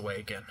and runs away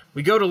again.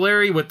 We go to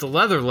Larry with the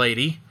Leather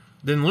Lady.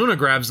 Then Luna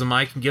grabs the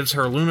mic and gives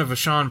her Luna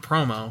Vachon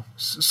promo.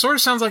 Sort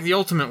of sounds like the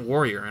Ultimate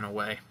Warrior in a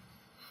way.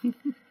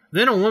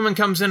 Then a woman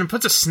comes in and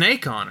puts a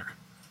snake on her.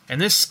 And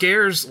this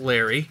scares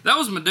Larry. That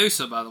was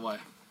Medusa, by the way.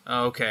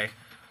 Okay.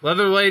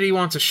 Leather Lady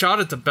wants a shot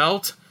at the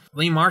belt.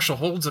 Lee Marshall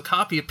holds a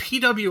copy of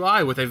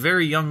PWI with a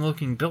very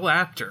young-looking Bill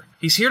Apter.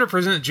 He's here to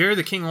present Jerry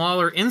the King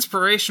Lawler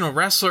Inspirational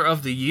Wrestler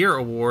of the Year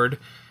Award.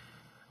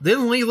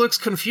 Then Lee looks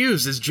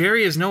confused as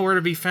Jerry is nowhere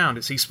to be found.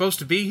 Is he supposed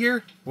to be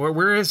here?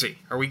 Where is he?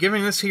 Are we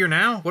giving this here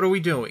now? What are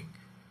we doing?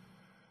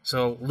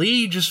 So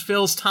Lee just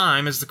fills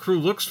time as the crew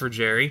looks for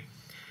Jerry.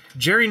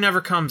 Jerry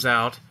never comes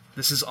out.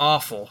 This is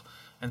awful.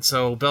 And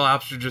so Bill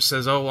Apter just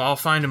says, oh, well, I'll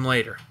find him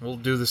later. We'll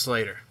do this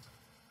later.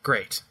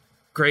 Great.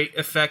 Great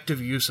effective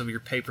use of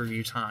your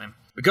pay-per-view time.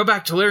 We go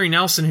back to Larry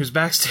Nelson, who's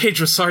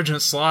backstage with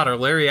Sergeant Slaughter.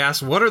 Larry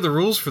asks, what are the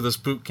rules for this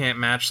boot camp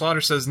match?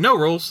 Slaughter says, no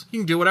rules. You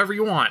can do whatever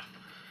you want.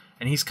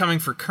 And he's coming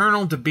for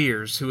Colonel De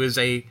Beers, who is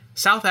a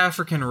South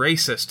African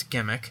racist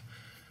gimmick.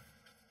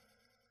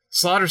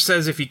 Slaughter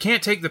says, if you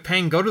can't take the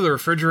pain, go to the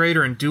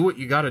refrigerator and do what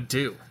you gotta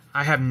do.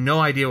 I have no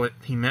idea what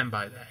he meant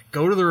by that.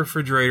 Go to the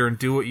refrigerator and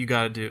do what you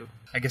gotta do.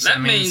 I guess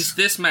that means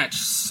this match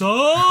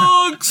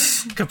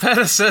sucks.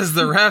 Capetta says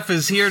the ref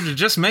is here to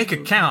just make a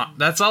count.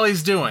 That's all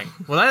he's doing.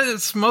 Well, that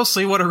is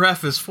mostly what a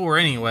ref is for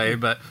anyway,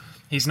 but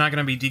he's not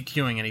going to be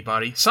DQing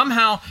anybody.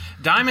 Somehow,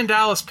 Diamond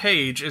Dallas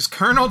Page is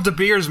Colonel De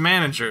Beers'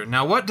 manager.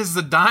 Now, what does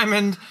the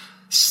Diamond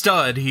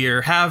stud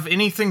here have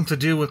anything to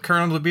do with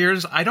Colonel De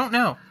Beers? I don't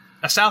know.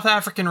 A South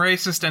African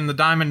racist and the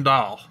Diamond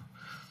Doll.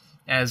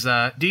 As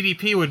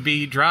DDP would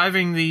be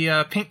driving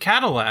the pink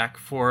Cadillac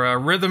for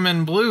Rhythm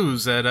and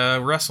Blues at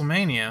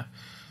WrestleMania.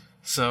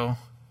 So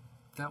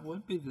that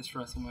would be this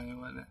WrestleMania,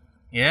 wouldn't it?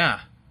 Yeah.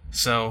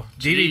 So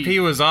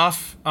DDP was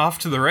off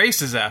to the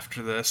races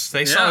after this.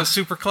 They saw the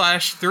Super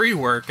Clash 3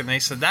 work, and they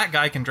said, that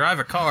guy can drive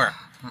a car.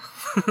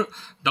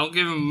 Don't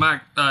give him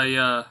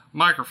a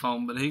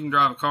microphone, but he can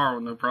drive a car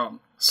with no problem.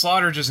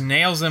 Slaughter just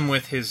nails him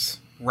with his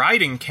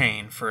riding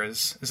cane for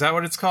his... Is that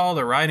what it's called?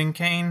 A riding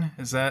cane?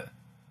 Is that...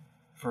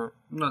 For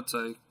not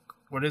a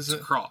what is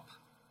it? Crop.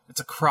 It's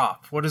a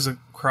crop. What is a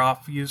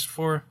crop used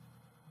for?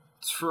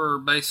 It's for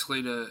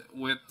basically to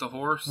whip the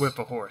horse. Whip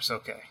a horse,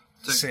 okay.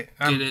 To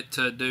get it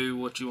to do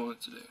what you want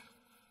it to do.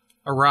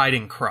 A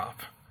riding crop.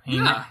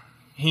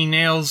 He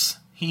nails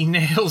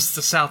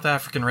the South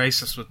African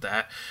racist with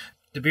that.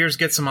 De Beers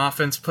gets some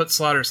offense, puts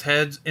Slaughter's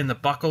head in the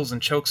buckles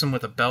and chokes him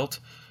with a belt.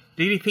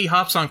 DDP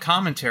hops on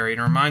commentary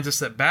and reminds us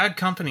that Bad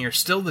Company are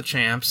still the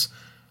champs.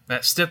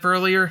 That stip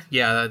earlier?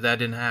 Yeah, that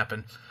didn't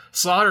happen.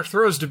 Slaughter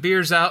throws De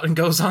Beers out and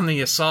goes on the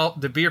assault.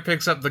 De Beers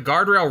picks up the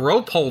guardrail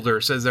rope holder,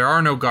 says there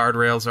are no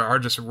guardrails, there are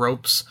just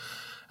ropes,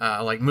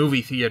 like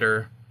movie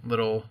theater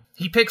little...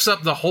 He picks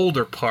up the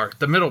holder part,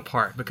 the middle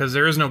part, because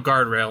there is no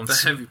guardrail.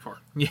 The heavy part.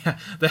 Yeah,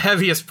 the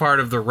heaviest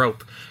part of the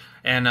rope.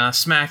 And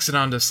smacks it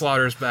onto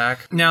Slaughter's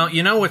back. Now,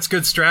 you know what's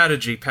good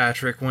strategy,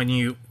 Patrick, when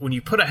you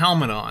put a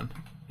helmet on?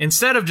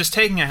 Instead of just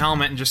taking a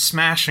helmet and just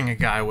smashing a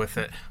guy with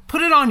it,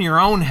 put it on your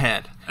own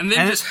head. And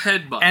then just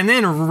headbutt. And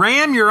then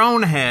ram your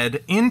own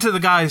head into the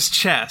guy's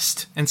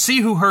chest and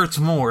see who hurts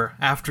more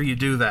after you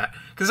do that.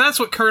 Because that's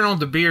what Colonel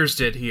De Beers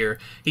did here.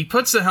 He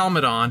puts the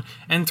helmet on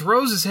and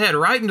throws his head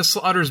right into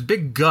Slaughter's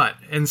big gut.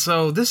 And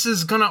so this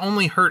is going to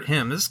only hurt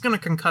him. This is going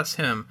to concuss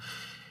him.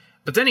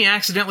 But then he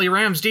accidentally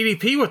rams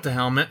DDP with the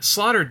helmet,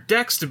 Slaughter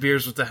decks De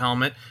Beers with the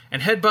helmet,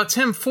 and headbutts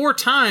him 4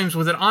 times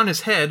with it on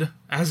his head,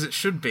 as it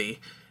should be.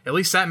 At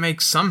least that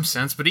makes some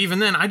sense, but even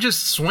then, I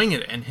just swing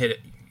it and hit it,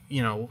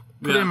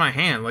 put it in my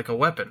hand like a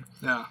weapon.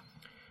 Yeah.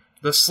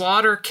 The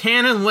Slaughter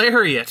Cannon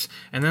Lariat,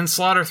 and then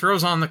Slaughter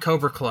throws on the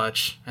Cobra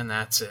Clutch, and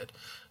that's it.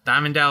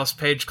 Diamond Dallas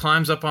Page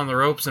climbs up on the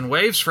ropes and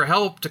waves for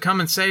help to come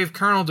and save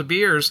Colonel De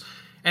Beers,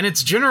 and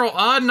it's General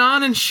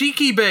Adnan and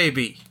Sheiky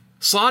Baby.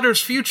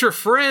 Slaughter's future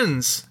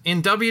friends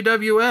in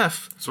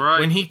WWF. That's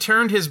right. When he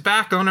turned his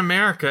back on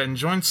America and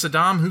joined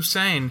Saddam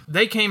Hussein,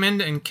 they came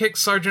in and kicked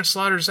Sergeant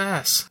Slaughter's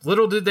ass.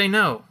 Little did they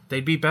know,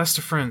 they'd be best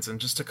of friends in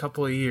just a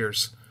couple of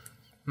years.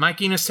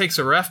 Mike Enos takes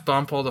a ref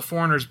bump while the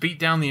Foreigners beat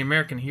down the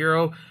American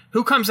hero.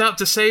 Who comes out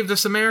to save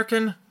this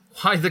American?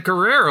 Why, the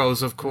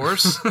Guerreros, of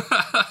course.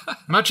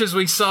 Much as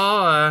we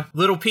saw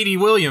little Petey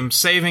Williams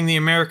saving the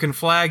American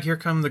flag, here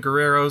come the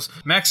Guerreros.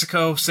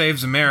 Mexico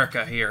saves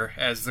America here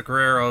as the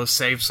Guerreros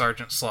save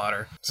Sergeant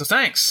Slaughter. So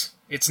thanks.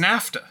 It's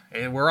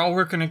NAFTA. We're all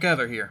working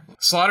together here.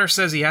 Slaughter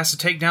says he has to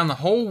take down the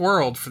whole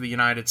world for the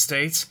United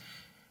States.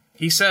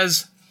 He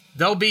says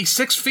they'll be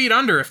 6 feet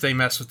under if they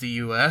mess with the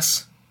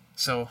U.S.,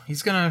 so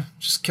he's gonna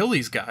just kill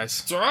these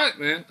guys. That's right,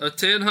 man. A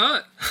 10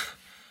 hut.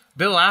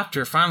 Bill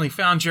Apter finally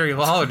found Jerry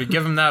Lawler to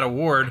give him that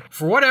award.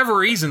 For whatever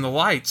reason, the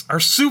lights are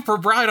super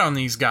bright on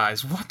these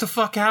guys. What the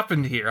fuck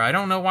happened here? I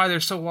don't know why they're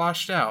so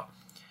washed out.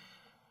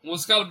 Well,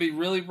 it's got to be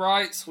really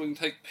bright so we can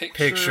take pictures.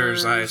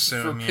 Pictures, I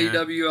assume, for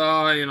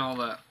PWI and all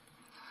that.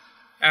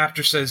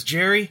 Apter says,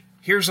 Jerry,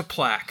 here's a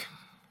plaque.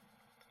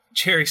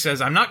 Jerry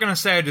says, I'm not going to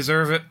say I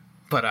deserve it,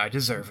 but I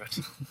deserve it.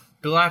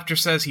 Bill Apter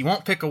says he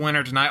won't pick a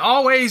winner tonight.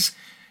 Always...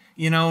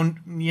 You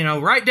know,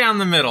 right down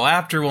the middle.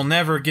 Apter will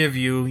never give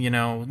you,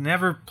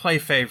 never play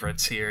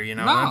favorites here.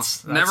 No,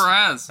 that's never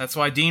has. That's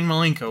why Dean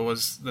Malenko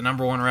was the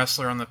number one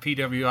wrestler on the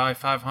PWI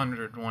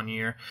 500 one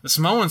year. The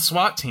Samoan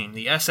SWAT team,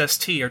 the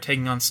SST, are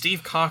taking on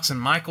Steve Cox and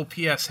Michael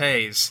P.S.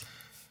 Hayes.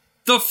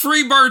 The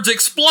Freebirds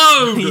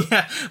explode!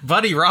 Yeah,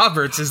 Buddy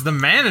Roberts is the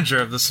manager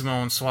of the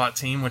Samoan SWAT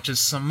team, which is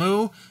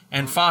Samu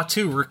and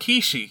Fatu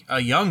Rikishi, a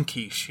young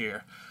quiche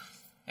here.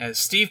 As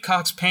Steve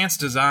Cox's pants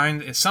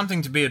design is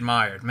something to be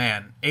admired.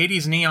 Man,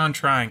 80s neon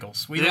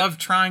triangles. We love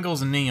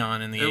triangles and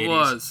neon in the 80s. It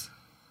was.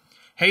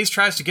 Hayes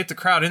tries to get the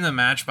crowd in the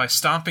match by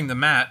stomping the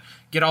mat.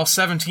 Get all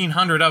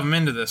 1,700 of them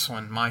into this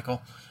one,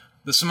 Michael.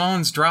 The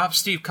Samoans drop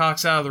Steve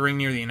Cox out of the ring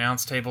near the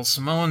announce table.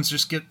 Samoans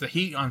just get the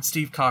heat on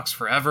Steve Cox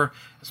forever,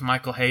 as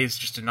Michael Hayes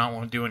just did not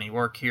want to do any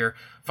work here.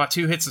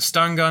 Fatu hits a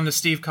stun gun to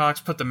Steve Cox,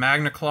 put the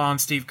Magna Claw on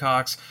Steve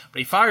Cox, but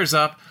he fires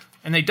up,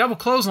 and they double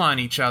clothesline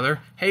each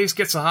other. Hayes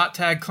gets a hot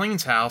tag,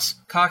 cleans house.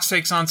 Cox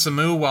takes on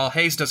Samu while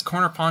Hayes does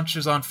corner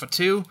punches on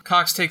Fatu.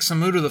 Cox takes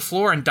Samu to the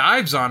floor and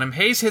dives on him.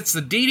 Hayes hits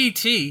the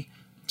DDT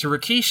to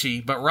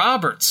Rikishi, but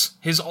Roberts,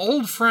 his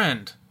old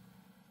friend,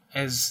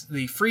 as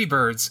the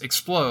Freebirds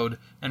explode,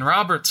 and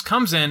Roberts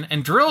comes in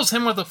and drills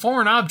him with a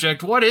foreign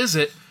object. What is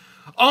it?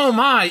 Oh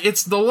my,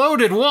 it's the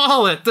loaded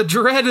wallet! The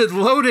dreaded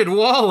loaded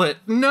wallet!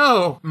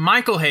 No!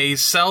 Michael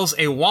Hayes sells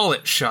a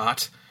wallet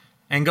shot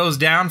and goes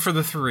down for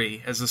the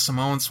 3 as the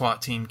Samoan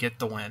SWAT team get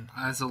the win.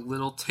 As a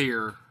little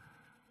tear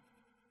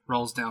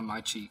rolls down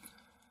my cheek.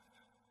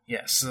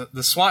 Yes,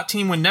 the SWAT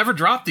team would never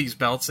drop these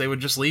belts. They would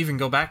just leave and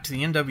go back to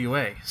the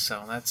NWA.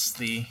 So that's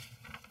the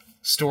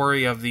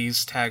story of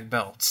these tag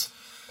belts.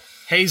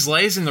 Hayes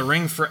lays in the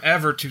ring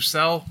forever to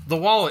sell the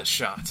wallet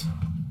shot.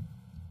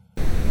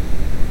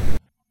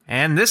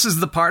 And this is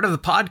the part of the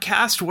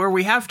podcast where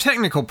we have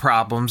technical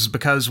problems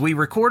because we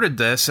recorded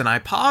this and I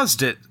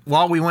paused it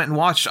while we went and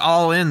watched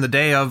All In the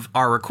day of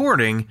our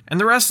recording,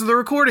 and the rest of the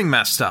recording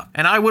messed up.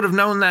 And I would have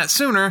known that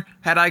sooner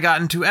had I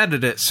gotten to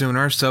edit it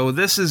sooner, so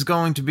this is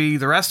going to be,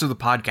 the rest of the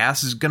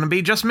podcast is going to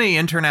be just me,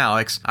 Intern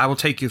Alex. I will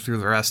take you through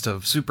the rest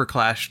of Super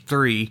Clash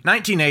 3,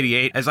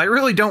 1988, as I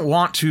really don't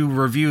want to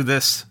review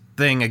this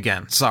thing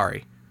again.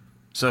 Sorry.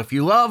 So if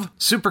you love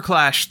Super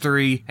Clash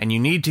 3 and you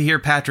need to hear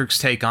Patrick's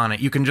take on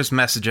it, you can just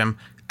message him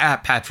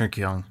at Patrick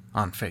Young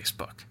on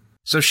Facebook.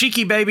 So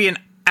Shiki Baby and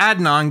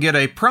Adnan get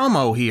a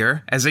promo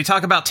here as they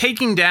talk about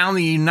taking down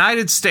the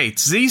United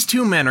States. These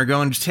two men are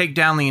going to take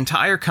down the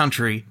entire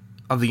country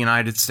of the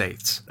United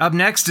States. Up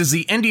next is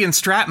the Indian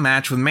strap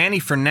match with Manny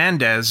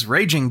Fernandez,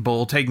 Raging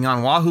Bull, taking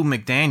on Wahoo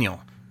McDaniel.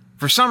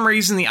 For some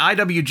reason, the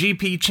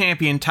IWGP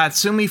champion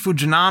Tatsumi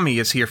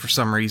Fujinami is here for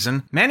some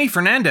reason. Manny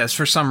Fernandez,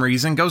 for some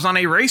reason, goes on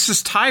a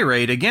racist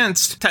tirade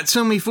against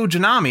Tatsumi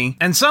Fujinami,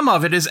 and some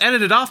of it is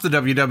edited off the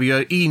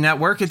WWE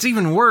network. It's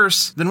even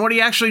worse than what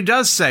he actually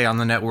does say on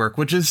the network,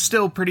 which is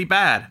still pretty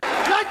bad.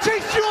 I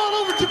chased you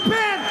all over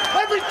Japan.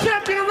 Every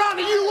champion around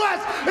the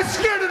U.S. is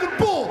scared of the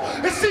bull.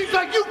 It seems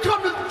like you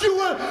come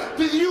to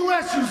the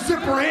U.S., you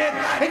zipperhead,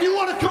 and you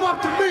want to come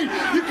up to me.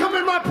 You come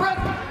in my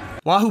presence.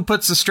 Wahoo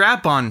puts the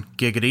strap on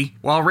Giggity,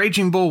 while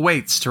Raging Bull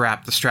waits to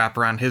wrap the strap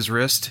around his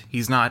wrist.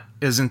 He's not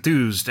as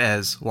enthused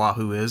as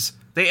Wahoo is.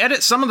 They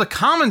edit some of the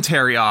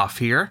commentary off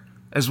here,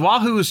 as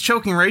Wahoo is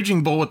choking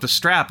Raging Bull with the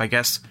strap. I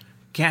guess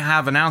can't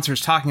have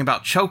announcers talking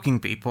about choking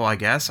people, I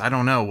guess. I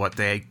don't know what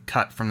they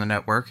cut from the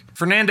network.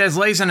 Fernandez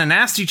lays in a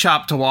nasty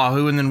chop to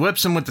Wahoo and then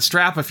whips him with the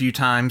strap a few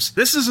times.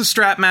 This is a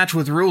strap match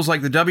with rules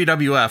like the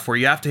WWF, where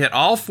you have to hit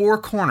all 4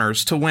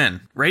 corners to win.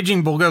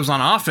 Raging Bull goes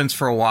on offense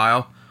for a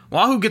while.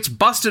 Wahoo gets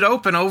busted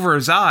open over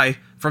his eye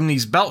from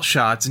these belt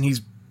shots, and he's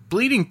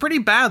bleeding pretty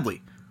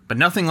badly, but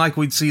nothing like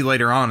we'd see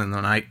later on in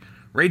the night.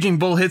 Raging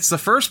Bull hits the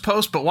first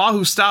post, but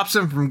Wahoo stops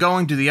him from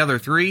going to the other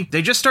 3.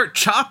 They just start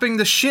chopping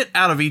the shit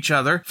out of each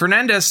other.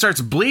 Fernandez starts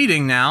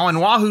bleeding now,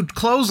 and Wahoo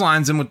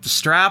clotheslines him with the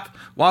strap.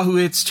 Wahoo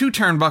hits 2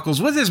 turnbuckles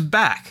with his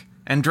back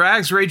and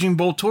drags Raging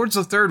Bull towards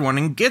the 3rd one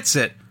and gets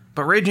it,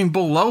 but Raging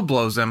Bull low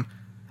blows him,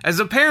 as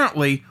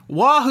apparently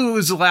Wahoo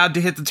is allowed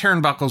to hit the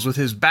turnbuckles with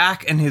his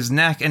back and his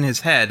neck and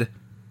his head,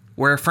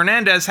 where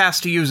Fernandez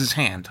has to use his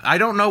hand. I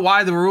don't know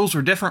why the rules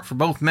were different for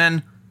both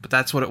men, but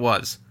that's what it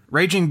was.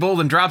 Raging Bull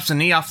then drops a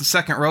knee off the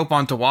 2nd rope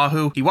onto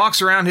Wahoo. He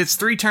walks around, hits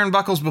 3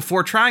 turnbuckles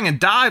before trying a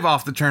dive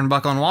off the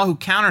turnbuckle, and Wahoo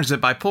counters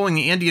it by pulling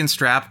the Indian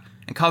strap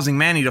and causing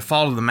Manny to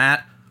fall to the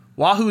mat.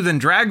 Wahoo then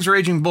drags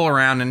Raging Bull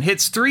around and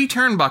hits 3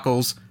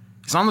 turnbuckles.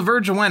 He's on the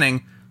verge of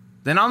winning.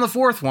 Then on the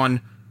 4th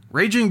one,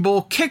 Raging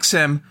Bull kicks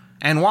him,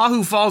 and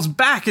Wahoo falls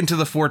back into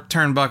the 4th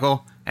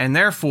turnbuckle, and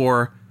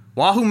therefore,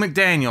 Wahoo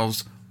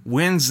McDaniels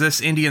wins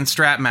this Indian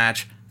strap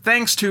match,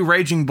 thanks to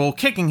Raging Bull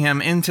kicking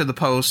him into the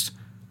post,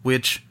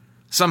 which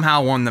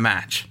somehow won the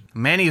match.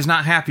 Manny is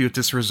not happy with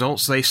this result,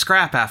 so they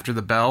scrap after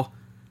the bell.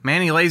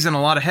 Manny lays in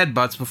a lot of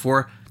headbutts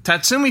before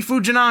Tatsumi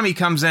Fujinami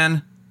comes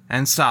in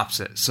and stops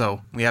it.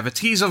 So we have a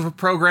tease of a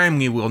program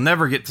we will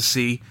never get to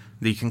see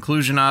the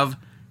conclusion of,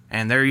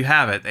 and there you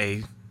have it,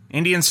 a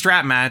Indian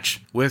strap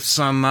match with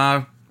some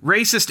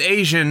racist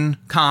Asian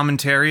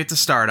commentary at the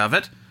start of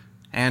it,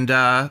 and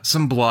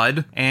some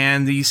blood,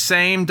 and the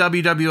same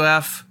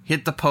WWF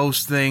hit the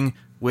post thing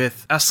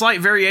with a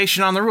slight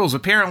variation on the rules.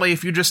 Apparently,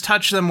 if you just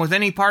touch them with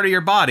any part of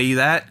your body,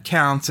 that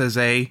counts as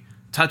a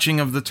touching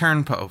of the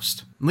turn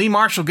post. Lee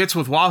Marshall gets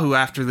with Wahoo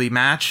after the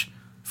match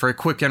for a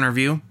quick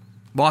interview.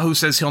 Wahoo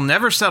says he'll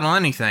never settle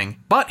anything,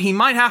 but he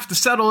might have to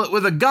settle it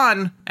with a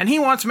gun, and he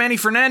wants Manny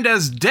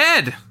Fernandez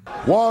dead.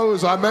 Wahoo,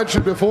 as I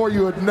mentioned before,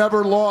 you had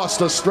never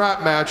lost a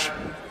strap match,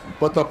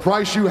 but the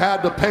price you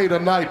had to pay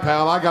tonight,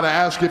 pal, I gotta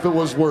ask if it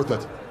was worth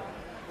it.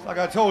 Like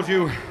I told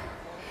you,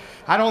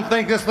 I don't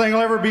think this thing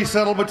will ever be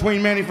settled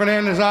between Manny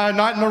Fernandez and I,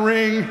 not in the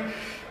ring,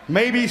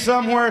 maybe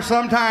somewhere,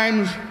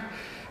 sometimes,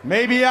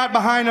 maybe out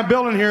behind a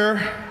building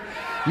here,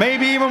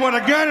 maybe even with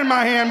a gun in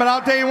my hand, but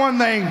I'll tell you one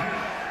thing,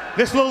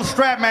 this little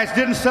strap match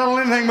didn't settle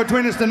anything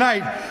between us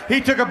tonight.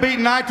 He took a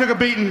beating, I took a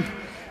beating,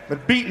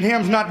 but beating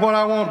him's not what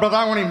I want, brother,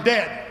 I want him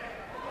dead.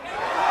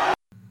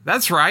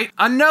 That's right,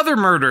 another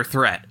murder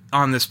threat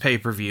on this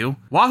pay-per-view.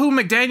 Wahoo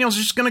McDaniels is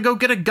just gonna go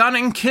get a gun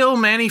and kill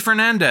Manny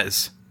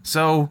Fernandez.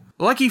 So,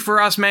 lucky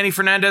for us, Manny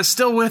Fernandez,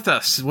 still with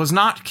us, was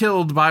not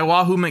killed by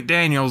Wahoo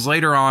McDaniels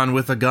later on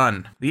with a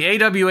gun. The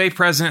AWA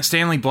president,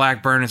 Stanley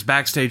Blackburn, is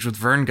backstage with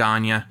Vern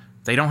Gagne.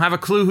 They don't have a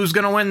clue who's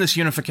going to win this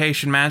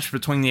unification match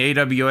between the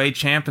AWA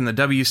champ and the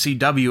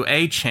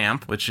WCWA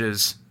champ, which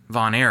is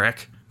Von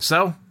Erich.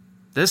 So,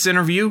 this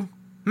interview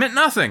meant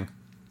nothing.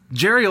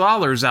 Jerry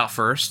Lawler's out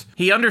first.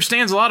 He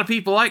understands a lot of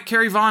people like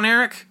Kerry Von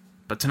Erich,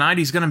 but tonight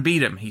he's going to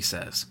beat him, he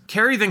says.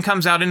 Kerry then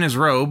comes out in his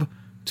robe,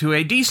 to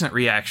a decent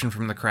reaction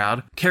from the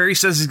crowd. Kerry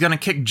says he's going to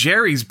kick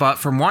Jerry's butt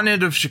from one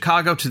end of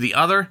Chicago to the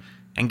other,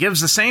 and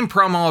gives the same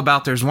promo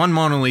about there's one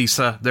Mona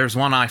Lisa, there's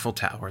one Eiffel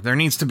Tower, there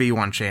needs to be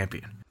one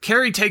champion.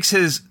 Kerry takes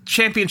his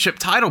championship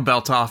title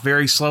belt off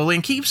very slowly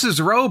and keeps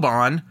his robe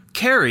on.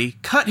 Kerry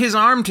cut his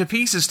arm to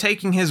pieces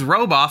taking his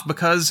robe off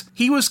because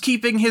he was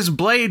keeping his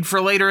blade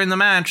for later in the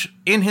match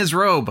in his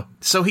robe.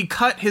 So he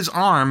cut his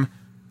arm,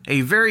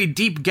 a very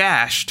deep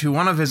gash to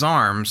one of his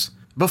arms,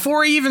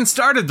 before he even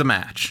started the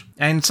match,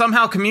 and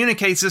somehow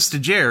communicates this to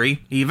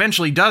Jerry. He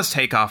eventually does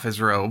take off his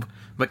robe,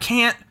 but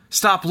can't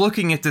stop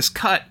looking at this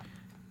cut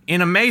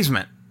in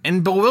amazement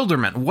and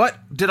bewilderment. What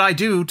did I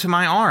do to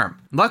my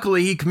arm?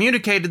 Luckily, he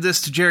communicated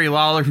this to Jerry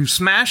Lawler, who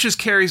smashes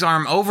Kerry's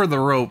arm over the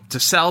rope to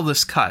sell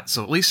this cut,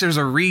 so at least there's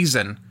a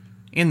reason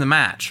in the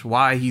match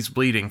why he's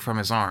bleeding from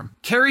his arm.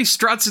 Kerry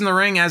struts in the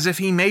ring as if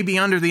he may be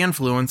under the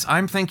influence.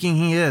 I'm thinking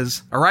he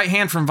is. A right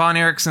hand from Von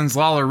Erich sends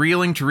Lawler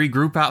reeling to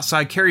regroup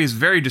outside. Kerry is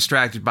very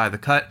distracted by the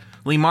cut.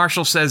 Lee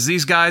Marshall says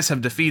these guys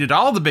have defeated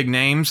all the big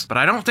names, but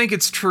I don't think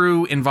it's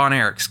true in Von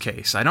Erich's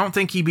case. I don't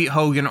think he beat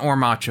Hogan or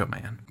Macho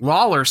Man.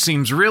 Lawler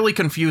seems really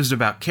confused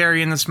about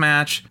Kerry in this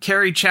match.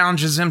 Kerry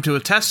challenges him to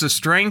a test of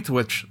strength,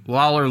 which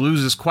Lawler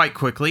loses quite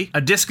quickly.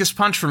 A discus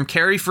punch from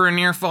Kerry for a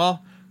near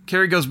fall.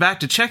 Kerry goes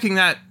back to checking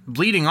that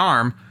bleeding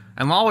arm,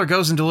 and Lawler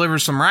goes and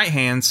delivers some right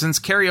hands, sends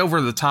Kerry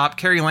over the top.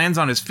 Kerry lands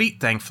on his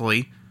feet,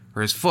 thankfully,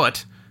 or his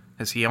foot,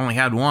 as he only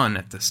had one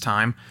at this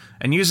time,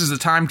 and uses the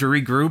time to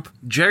regroup.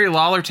 Jerry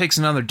Lawler takes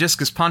another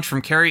discus punch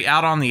from Kerry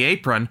out on the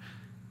apron,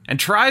 and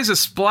tries a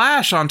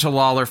splash onto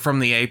Lawler from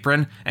the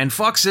apron, and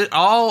fucks it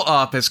all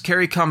up as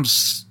Kerry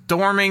comes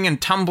storming and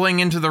tumbling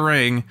into the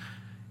ring,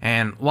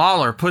 and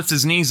Lawler puts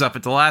his knees up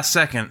at the last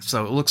second,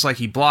 so it looks like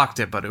he blocked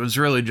it, but it was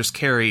really just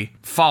Kerry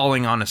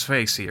falling on his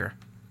face here.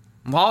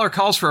 Lawler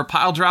calls for a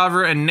pile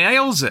driver and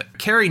nails it.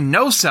 Kerry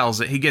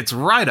no-sells it. He gets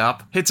right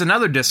up, hits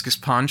another discus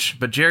punch,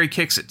 but Jerry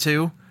kicks it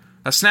too.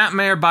 A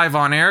snapmare by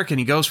Von Erich, and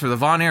he goes for the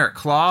Von Erich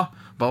claw,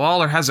 but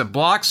Lawler has it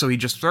blocked, so he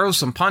just throws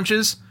some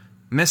punches,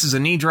 misses a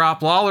knee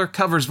drop. Lawler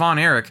covers Von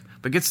Erich,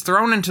 but gets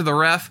thrown into the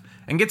ref,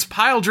 and gets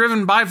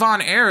pile-driven by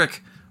Von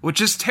Erich, which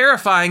is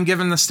terrifying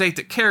given the state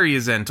that Kerry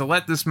is in, to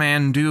let this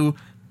man do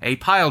a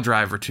pile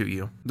driver to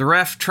you. The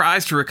ref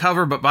tries to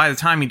recover, but by the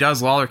time he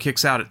does, Lawler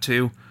kicks out at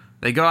 2.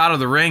 They go out of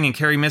the ring, and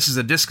Kerry misses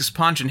a discus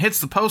punch and hits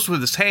the post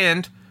with his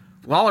hand.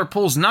 Lawler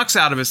pulls Nux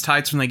out of his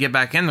tights when they get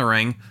back in the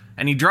ring,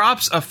 and he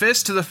drops a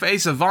fist to the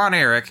face of Von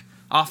Erich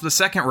off the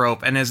second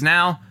rope and is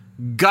now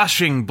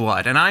gushing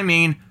blood. And I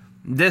mean,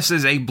 this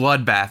is a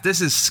bloodbath.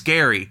 This is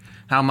scary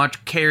how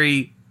much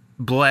Kerry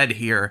bled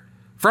here.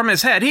 From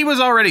his head, he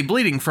was already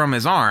bleeding from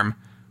his arm,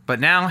 but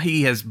now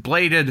he has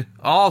bladed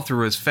all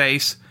through his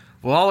face.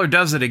 Lawler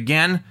does it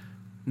again,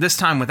 this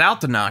time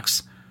without the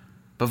Nux,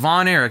 but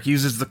Von Erich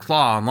uses the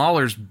claw on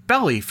Lawler's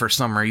belly for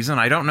some reason.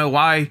 I don't know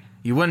why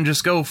you wouldn't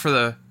just go for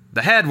the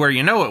head where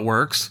you know it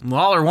works.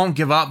 Lawler won't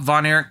give up.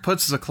 Von Erich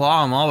puts the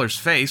claw on Lawler's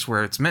face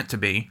where it's meant to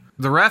be.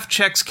 The ref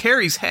checks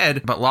Kerry's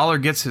head, but Lawler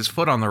gets his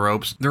foot on the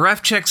ropes. The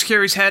ref checks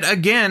Kerry's head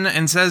again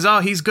and says, oh,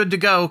 he's good to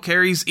go.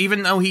 Kerry's,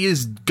 even though he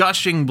is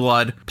gushing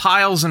blood,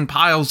 piles and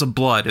piles of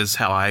blood is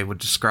how I would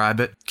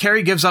describe it.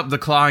 Kerry gives up the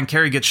claw and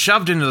Kerry gets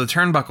shoved into the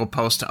turnbuckle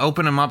post to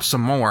open him up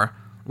some more.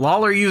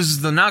 Lawler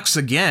uses the Nux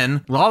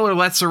again. Lawler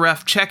lets the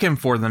ref check him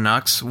for the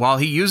Nux, while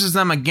he uses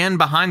them again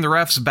behind the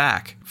ref's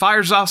back.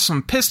 Fires off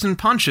some piston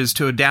punches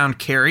to a downed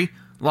Kerry.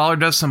 Lawler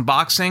does some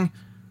boxing,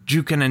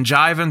 juking and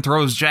jiving,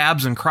 throws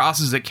jabs and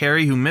crosses at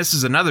Kerry, who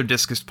misses another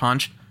discus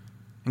punch,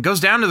 and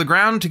goes down to the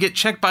ground to get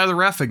checked by the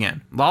ref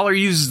again. Lawler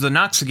uses the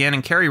Nux again,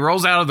 and Kerry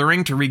rolls out of the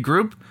ring to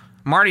regroup.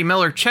 Marty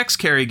Miller checks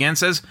Kerry again,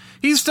 says,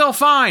 he's still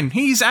fine.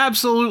 He's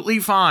absolutely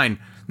fine.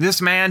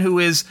 This man who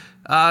is,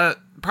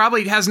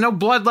 probably has no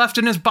blood left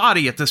in his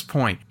body at this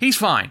point. He's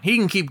fine. He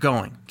can keep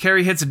going.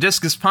 Kerry hits a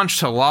discus punch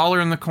to Lawler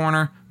in the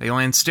corner. They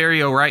land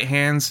stereo right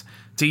hands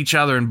to each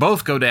other and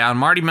both go down.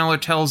 Marty Miller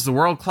tells the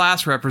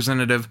world-class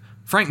representative,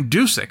 Frank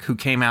Dusek, who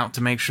came out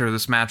to make sure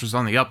this match was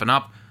on the up and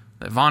up,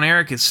 that Von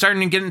Erich is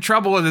starting to get in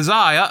trouble with his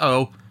eye.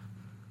 Uh-oh.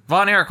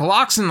 Von Erich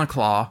locks in the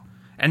claw,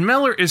 and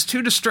Miller is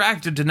too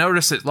distracted to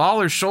notice that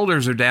Lawler's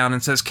shoulders are down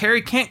and says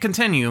Kerry can't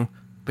continue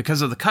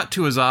because of the cut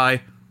to his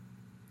eye.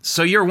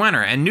 So your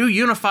winner and new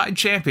unified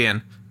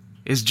champion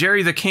is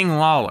Jerry the King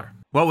Lawler.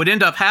 What would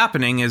end up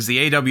happening is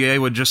the AWA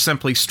would just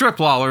simply strip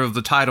Lawler of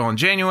the title in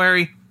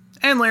January,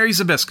 and Larry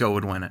Zbyszko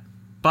would win it.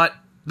 But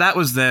that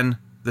was then,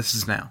 this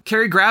is now.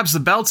 Kerry grabs the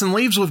belts and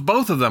leaves with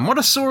both of them. What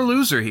a sore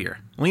loser here.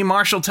 Lee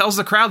Marshall tells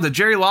the crowd that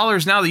Jerry Lawler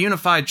is now the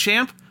unified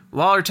champ.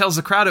 Lawler tells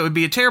the crowd it would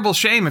be a terrible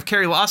shame if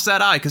Kerry lost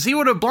that eye, because he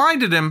would have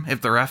blinded him if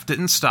the ref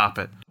didn't stop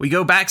it. We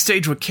go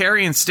backstage with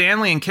Kerry and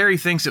Stanley, and Kerry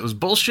thinks it was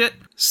bullshit.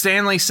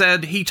 Stanley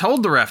said he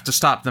told the ref to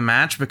stop the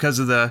match because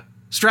of the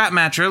strap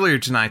match earlier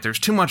tonight. There's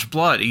too much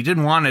blood. He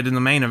didn't want it in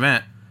the main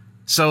event.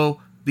 So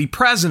the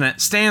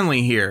president,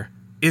 Stanley here,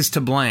 is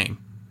to blame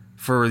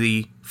for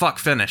the fuck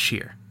finish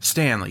here.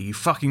 Stanley, you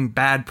fucking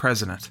bad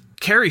president.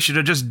 Kerry should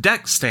have just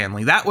decked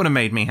Stanley. That would have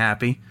made me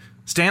happy.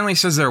 Stanley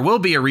says there will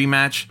be a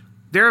rematch.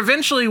 There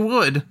eventually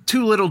would.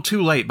 Too little,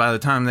 too late by the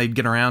time they'd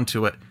get around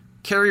to it.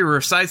 Kerry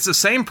recites the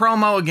same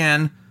promo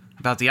again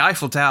about the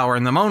Eiffel Tower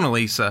and the Mona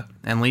Lisa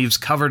and leaves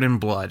covered in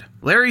blood.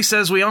 Larry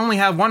says we only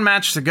have one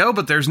match to go,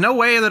 but there's no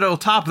way that it'll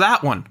top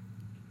that one.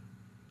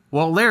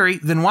 Well, Larry,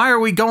 then why are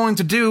we going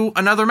to do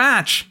another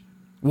match?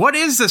 What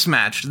is this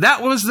match?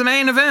 That was the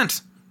main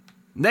event.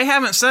 They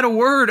haven't said a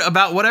word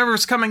about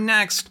whatever's coming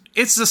next.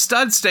 It's the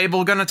Stud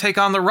Stable going to take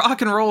on the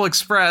Rock and Roll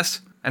Express,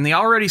 and the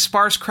already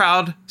sparse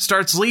crowd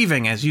starts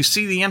leaving as you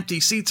see the empty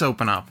seats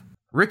open up.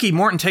 Ricky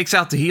Morton takes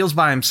out the heels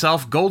by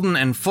himself, Golden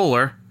and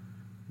Fuller.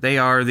 They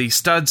are the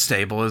Stud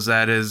Stable, as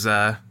that is,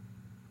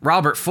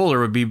 Robert Fuller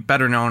would be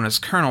better known as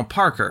Colonel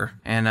Parker,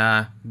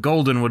 and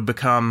Golden would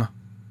become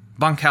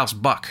Bunkhouse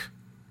Buck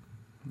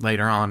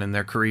later on in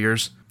their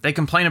careers. They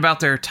complain about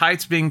their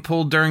tights being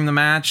pulled during the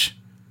match.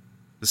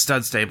 The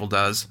Stud Stable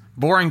does.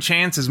 Boring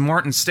chance as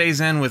Morton stays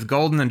in with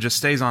Golden and just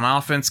stays on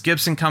offense.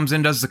 Gibson comes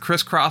in, does the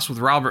crisscross with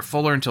Robert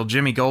Fuller until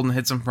Jimmy Golden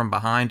hits him from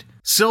behind.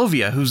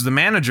 Sylvia, who's the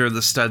manager of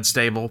the Stud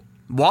Stable,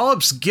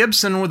 wallops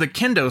Gibson with a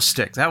kendo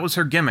stick. That was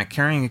her gimmick,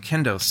 carrying a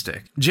kendo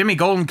stick. Jimmy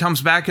Golden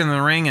comes back in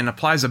the ring and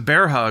applies a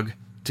bear hug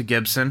to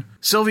Gibson.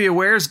 Sylvia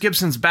wears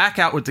Gibson's back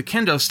out with the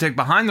kendo stick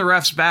behind the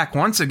ref's back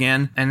once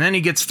again, and then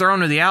he gets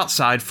thrown to the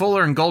outside.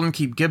 Fuller and Golden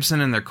keep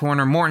Gibson in their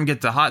corner. Morton get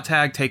the hot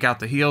tag, take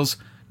out the heels.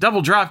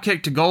 Double drop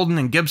kick to Golden,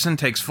 and Gibson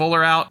takes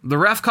Fuller out. The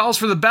ref calls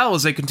for the bell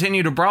as they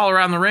continue to brawl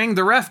around the ring.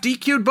 The ref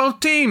DQ'd both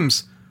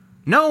teams.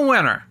 No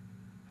winner.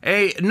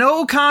 A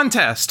no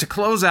contest to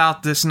close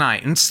out this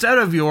night. Instead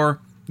of your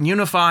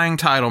unifying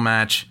title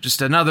match,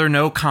 just another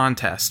no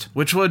contest,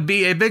 which would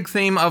be a big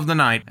theme of the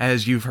night,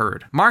 as you've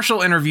heard.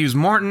 Marshall interviews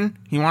Morton.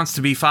 He wants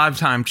to be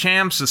 5-time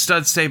champs. The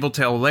Stud Stable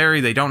tell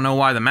Larry they don't know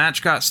why the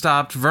match got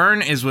stopped.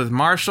 Vern is with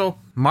Marshall.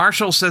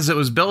 Marshall says it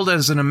was billed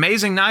as an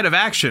amazing night of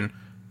action.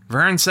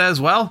 Vern says,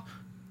 well,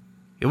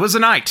 it was a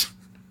night.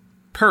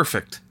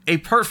 Perfect. A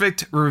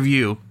perfect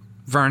review,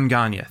 Vern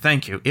Gagne.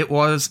 Thank you. It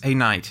was a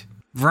night.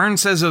 Vern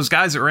says those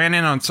guys that ran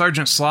in on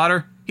Sergeant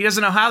Slaughter, he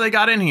doesn't know how they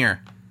got in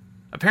here.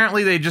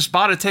 Apparently they just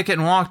bought a ticket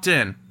and walked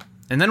in.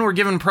 And then were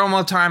given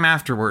promo time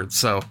afterwards,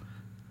 so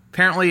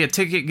Apparently, a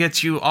ticket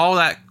gets you all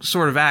that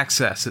sort of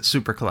access at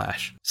Super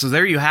Clash. So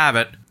there you have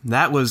it.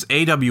 That was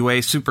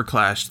AWA Super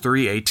Clash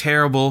 3, a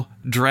terrible,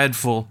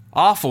 dreadful,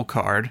 awful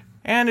card.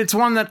 And it's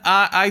one that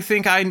I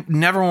think I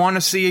never want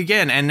to see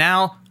again. And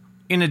now,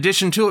 in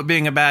addition to it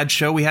being a bad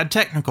show, we had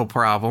technical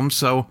problems,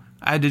 so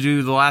I had to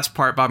do the last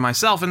part by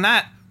myself, and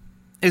that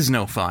is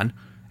no fun.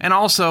 And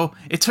also,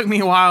 it took me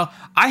a while.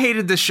 I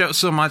hated this show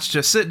so much,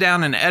 to sit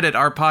down and edit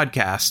our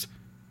podcast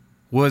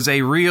was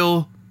a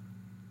real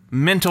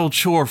mental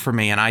chore for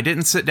me, and I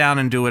didn't sit down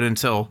and do it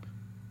until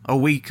a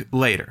week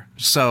later.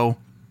 So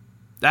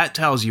that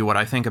tells you what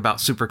I think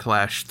about Super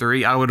Clash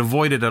 3. I would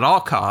avoid it at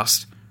all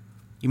costs.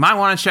 You might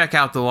want to check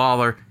out the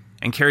Lawler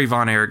and Kerry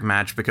Von Erich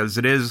match, because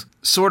it is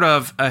sort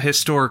of a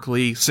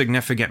historically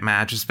significant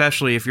match,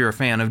 especially if you're a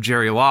fan of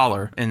Jerry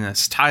Lawler in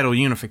this title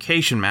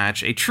unification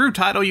match, a true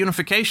title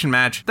unification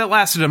match that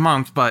lasted a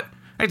month, but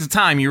at the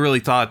time you really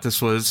thought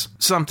this was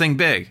something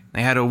big.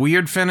 They had a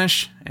weird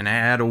finish, and they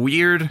had a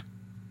weird...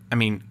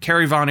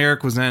 Kerry Von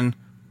Erich was in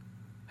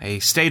a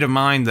state of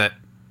mind that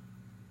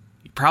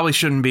you probably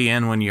shouldn't be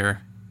in when you're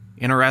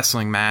in a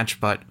wrestling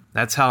match, but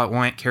that's how it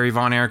went. Kerry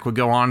Von Erich would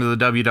go on to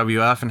the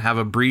WWF and have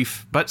a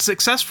brief but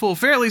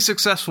fairly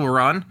successful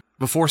run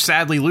before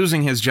sadly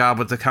losing his job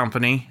with the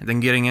company,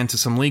 then getting into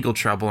some legal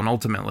trouble and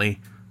ultimately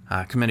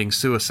committing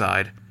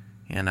suicide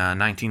in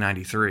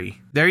 1993.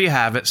 There you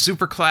have it,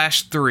 Super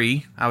Clash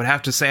 3. I would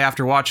have to say,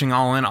 after watching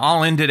All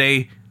In did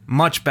a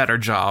much better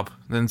job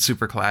than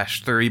Super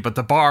Clash 3, but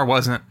the bar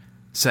wasn't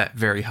set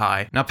very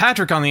high. Now,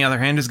 Patrick, on the other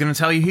hand, is going to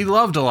tell you he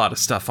loved a lot of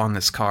stuff on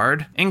this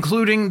card,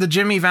 including the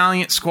Jimmy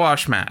Valiant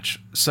squash match.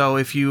 So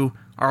if you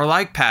are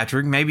like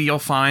Patrick, maybe you'll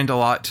find a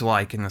lot to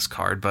like in this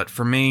card, but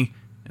for me,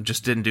 it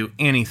just didn't do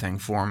anything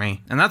for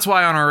me. And that's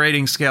why on our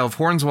rating scale of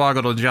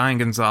Hornswoggle to Giant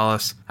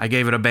Gonzalez, I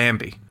gave it a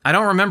Bambi. I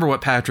don't remember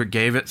what Patrick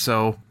gave it,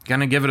 so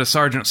gonna give it a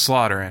Sergeant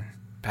Slaughter in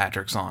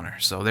Patrick's honor.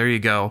 So there you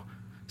go.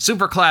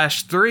 Super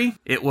Clash 3,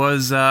 it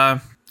was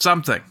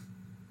something.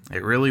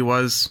 It really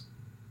was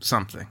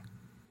something.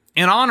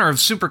 In honor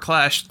of Super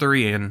Clash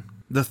 3 and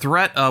the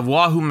threat of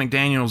Wahoo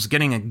McDaniels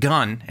getting a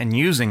gun and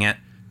using it,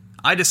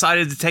 I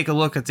decided to take a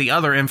look at the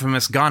other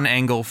infamous gun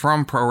angle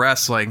from pro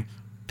wrestling.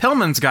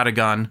 Pillman's Got a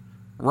Gun,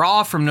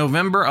 Raw from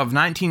November of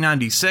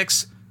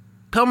 1996.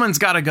 Pillman's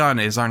Got a Gun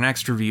is our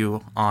next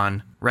review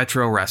on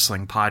Retro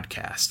Wrestling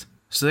Podcast.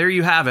 So there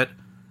you have it.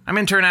 I'm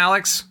intern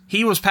Alex.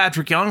 He was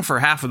Patrick Young for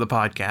half of the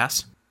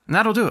podcast. And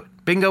that'll do it.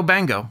 Bingo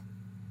bango.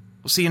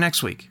 We'll see you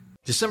next week.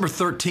 December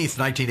 13th,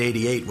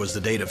 1988 was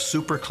the date of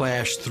Super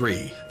Clash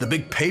 3, the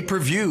big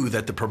pay-per-view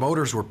that the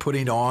promoters were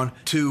putting on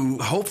to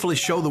hopefully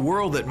show the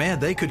world that, man,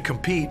 they could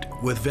compete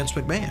with Vince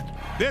McMahon.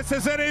 This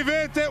is an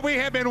event that we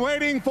have been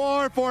waiting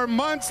for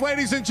months,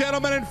 ladies and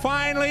gentlemen, and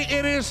finally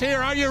it is here.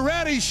 Are you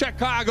ready,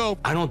 Chicago?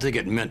 I don't think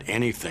it meant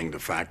anything, the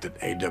fact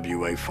that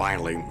AWA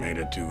finally made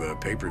it to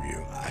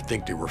pay-per-view. I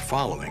think they were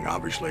following,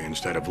 obviously,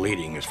 instead of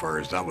leading as far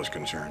as that was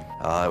concerned.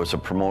 It was a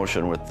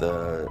promotion with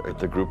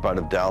the group out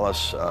of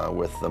Dallas,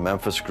 with the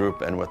Memphis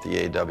group and with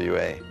the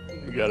AWA.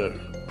 You got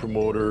a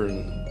promoter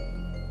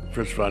in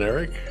Fritz Von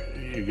Erich.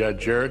 You got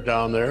Jarrett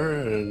down there,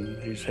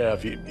 and he's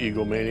half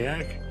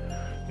egomaniac.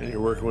 And you're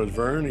working with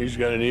Vern, he's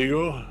got an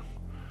ego.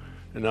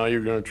 And now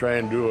you're going to try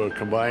and do a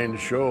combined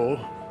show.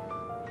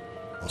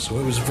 So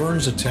it was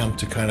Vern's attempt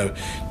to kind of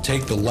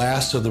take the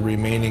last of the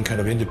remaining kind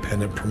of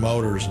independent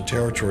promoters and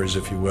territories,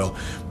 if you will,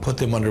 put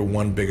them under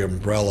one big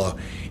umbrella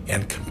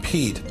and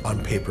compete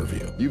on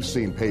pay-per-view. You've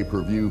seen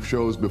pay-per-view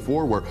shows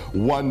before where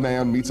one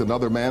man meets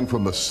another man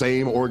from the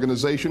same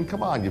organization.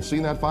 Come on, you've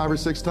seen that 5 or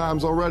 6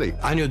 times already.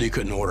 I knew they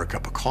couldn't order a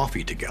cup of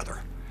coffee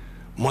together,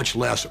 much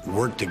less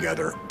work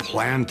together,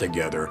 plan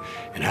together,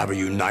 and have a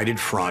united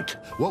front.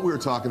 What we're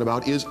talking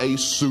about is a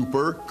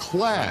super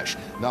clash.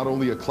 Not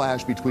only a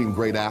clash between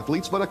great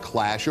athletes, but a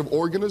clash of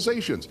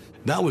organizations.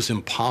 That was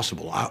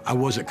impossible. I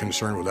wasn't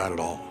concerned with that at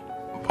all.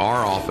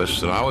 Our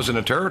office, and I was in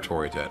a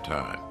territory at that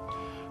time,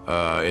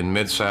 in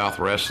Mid-South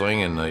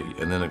Wrestling, and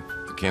then it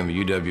became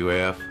the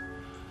UWF.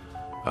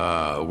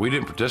 We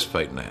didn't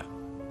participate in that.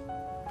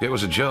 It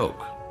was a joke.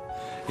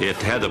 It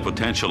had the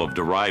potential of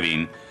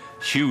deriving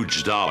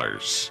huge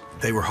dollars.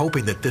 They were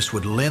hoping that this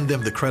would lend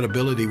them the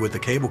credibility with the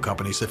cable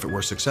companies if it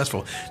were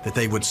successful, that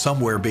they would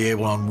somewhere be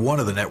able on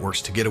one of the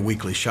networks to get a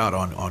weekly shot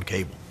on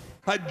cable.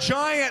 A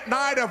giant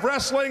night of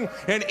wrestling,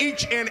 and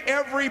each and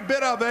every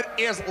bit of it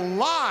is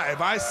live.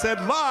 I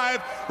said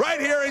live, right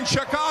here in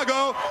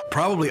Chicago.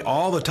 Probably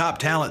all the top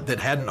talent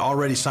that hadn't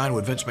already signed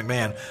with Vince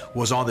McMahon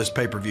was on this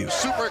pay-per-view.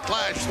 Super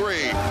Clash 3,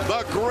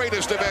 the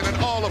greatest event in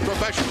all of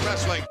professional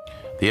wrestling.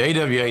 The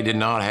AWA did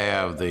not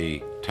have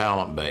the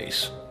talent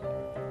base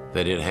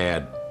that it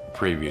had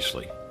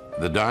previously.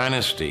 The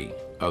dynasty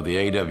of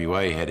the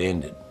AWA had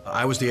ended.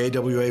 I was the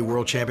AWA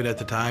World Champion at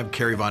the time.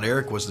 Kerry Von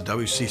Erich was the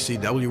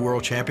WCCW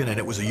World Champion, and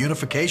it was a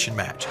unification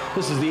match.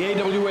 This is the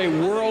AWA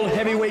World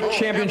Heavyweight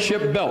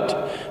Championship belt.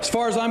 As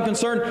far as I'm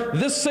concerned,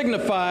 this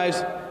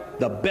signifies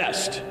the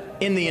best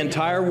in the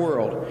entire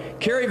world.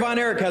 Kerry Von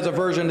Erich has a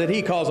version that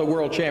he calls a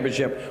world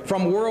championship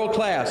from World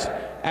Class.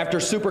 After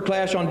Super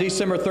Clash on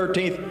December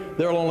 13th,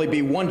 there will only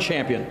be one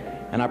champion.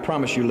 And I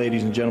promise you,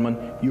 ladies and gentlemen,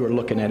 you are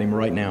looking at him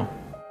right now.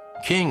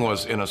 King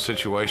was in a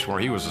situation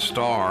where he was a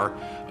star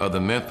of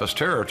the Memphis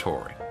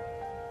territory.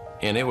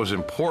 And it was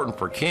important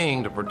for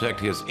King to protect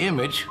his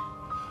image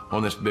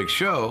on this big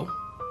show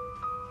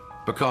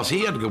because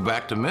he had to go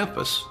back to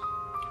Memphis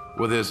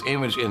with his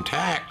image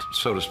intact,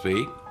 so to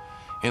speak,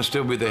 and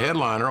still be the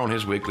headliner on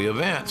his weekly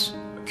events.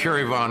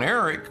 Kerry Von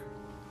Erich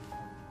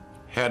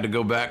had to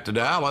go back to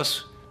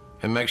Dallas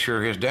and make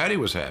sure his daddy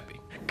was happy.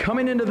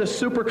 Coming into the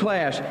Super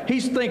Clash,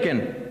 he's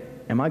thinking,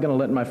 am I going to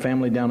let my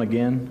family down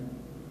again?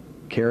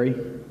 Kerry,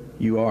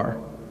 you are.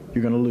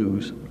 You're going to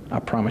lose. I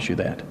promise you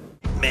that.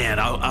 Man,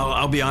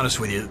 I'll be honest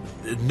with you.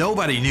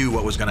 Nobody knew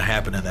what was going to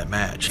happen in that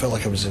match. I felt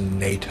like I was in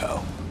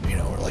NATO,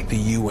 or like the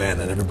UN,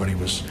 and everybody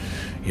was,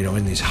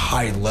 in these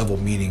high-level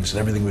meetings, and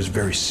everything was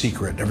very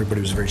secret. Everybody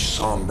was very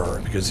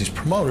somber because these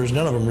promoters,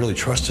 none of them really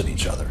trusted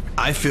each other.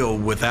 I feel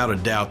without a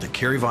doubt that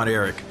Kerry Von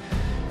Erich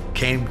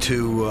came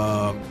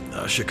to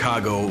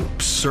Chicago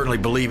certainly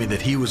believing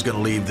that he was going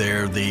to leave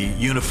there the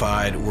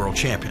unified world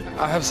champion.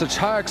 I have such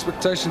high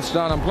expectations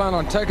tonight. I'm planning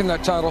on taking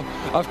that title.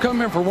 I've come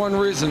here for one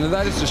reason, and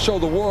that is to show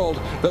the world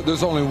that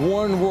there's only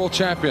one world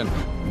champion.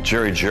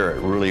 Jerry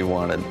Jarrett really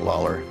wanted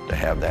Lawler to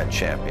have that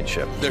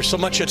championship. There's so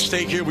much at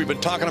stake here. We've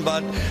been talking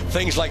about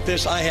things like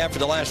this I have for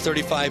the last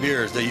 35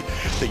 years, the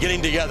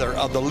getting together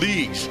of the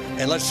leagues.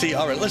 And let's see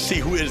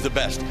who is the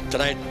best.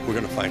 Tonight, we're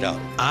going to find out.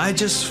 I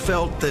just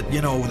felt that,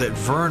 that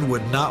Vern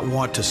would not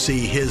want to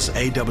see his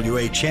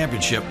AWA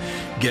championship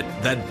get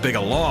that big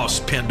a loss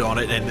pinned on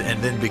it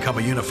and then become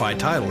a unified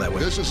title that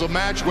way. This is a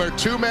match where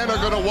two men are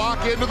going to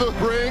walk into the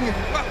ring,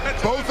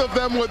 both of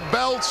them with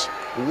belts.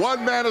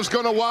 One man is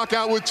going to walk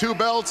out with two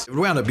belts. It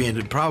wound up being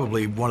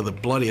probably one of the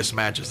bloodiest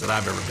matches that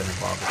I've ever been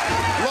involved in.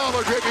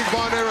 Lawler taking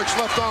Von Erich's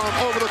left arm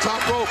over the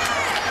top rope,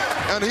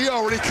 and he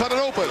already cut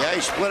it open. Yeah,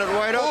 he split it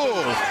right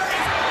open.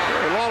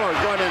 Lawler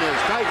going in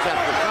his tights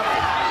after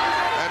something.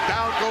 And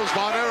down goes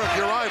Von Erich.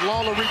 You're right,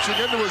 Lawler reaching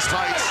into his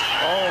tights.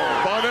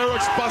 Von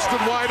Erich's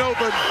busted wide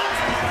open.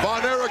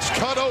 Von Erich's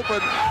cut open.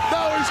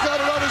 Now he's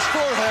got it on his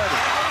forehead.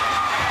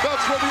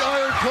 That's where the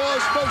Iron Claw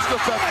is most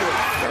effective.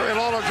 Jerry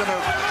Lawler's in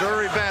a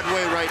very bad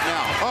way right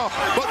now.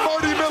 But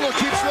Marty Miller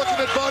keeps looking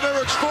at Von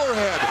Erich's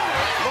forehead.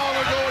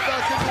 Lawler going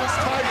back into his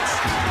tights.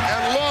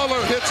 And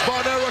Lawler hits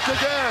Von Erich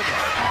again.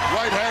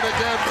 Right hand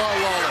again by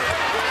Lawler.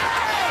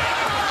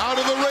 Out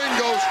of the ring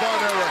goes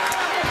Von Erich.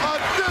 A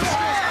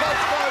discus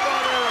punch by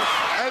Von Erich.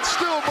 And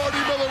still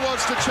Marty Miller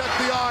wants to check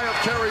the eye of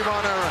Kerry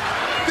Von Erich.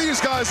 These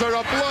guys are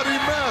a bloody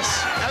mess.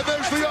 And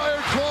there's the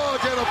Iron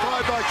Claw again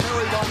applied by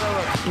Kerry Von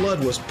Erich.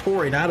 Blood was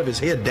pouring out of his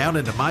head down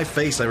into my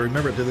face. I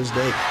remember it to this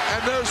day.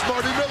 And there's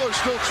Marty Miller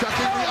still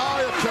checking the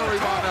eye of Kerry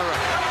Von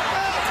Erich.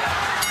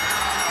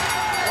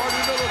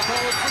 Marty Miller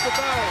calling for the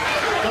bell.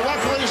 The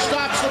referee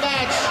stops the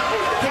match.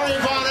 Kerry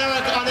Von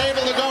Erich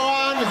unable to go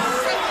on.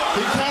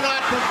 He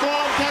cannot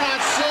perform,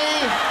 cannot see.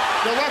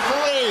 The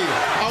referee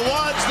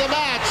awards the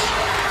match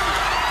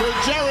to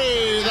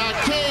Jerry the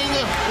King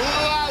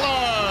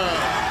Lawler.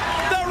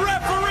 The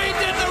referee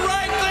did the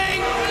right thing.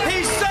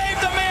 He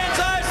saved the man's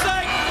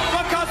eyesight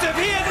because if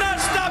he had not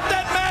stopped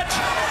that match,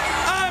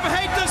 I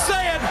hate to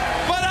say it,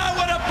 but I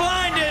would have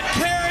blinded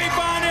Kerry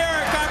Von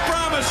Erich, I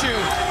promise you.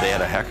 They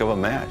had a heck of a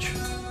match,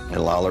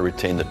 and Lawler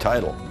retained the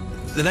title.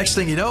 The next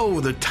thing you know,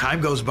 the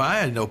time goes by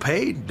and no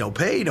pay.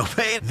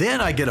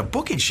 Then I get a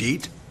booking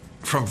sheet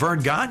from Vern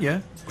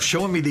Gagne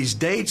showing me these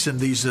dates and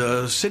these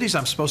cities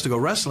I'm supposed to go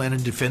wrestle in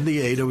and defend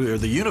the AW or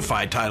the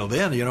unified title.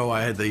 Then,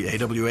 I had the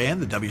AWA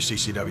and the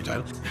WCCW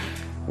title.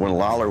 When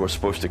Lawler was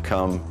supposed to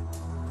come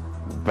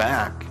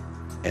back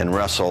and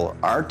wrestle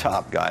our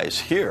top guys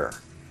here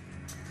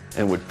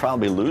and would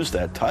probably lose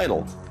that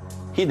title,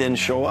 he didn't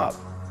show up.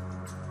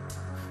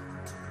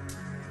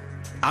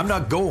 I'm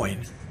not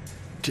going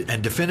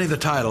and defending the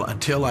title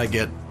until I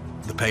get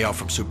the payoff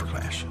from Super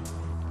Clash.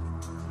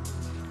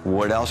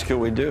 What else could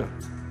we do?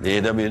 The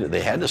AW, they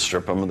had to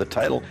strip him of the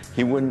title.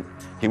 He wouldn't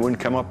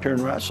come up here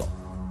and wrestle.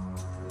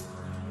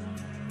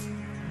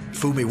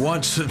 Fool me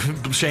once,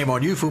 shame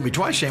on you. Fool me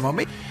twice, shame on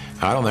me.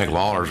 I don't think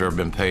Lawler's ever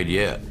been paid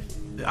yet.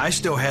 I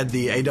still had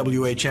the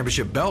AWA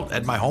Championship belt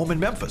at my home in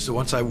Memphis. So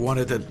once I won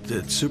it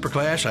at Super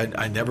Clash,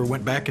 I never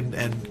went back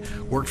and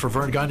worked for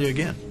Vern Gagne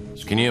again.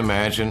 Can you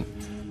imagine?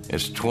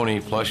 It's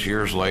 20 plus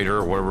years later,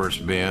 or whatever it's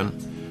been,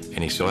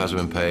 and he still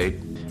hasn't been paid.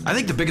 I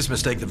think the biggest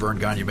mistake that Vern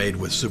Gagne made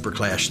with Super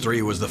Clash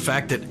 3 was the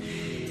fact that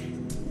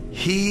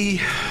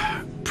he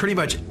pretty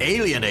much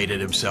alienated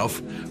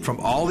himself from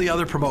all the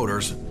other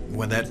promoters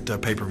when that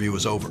pay-per-view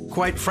was over.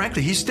 Quite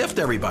frankly, he stiffed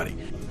everybody.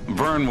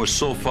 Vern was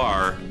so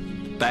far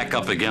back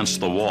up against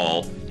the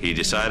wall, he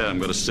decided, I'm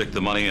going to stick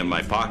the money in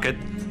my pocket.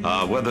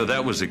 Whether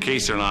that was the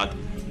case or not,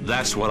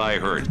 that's what I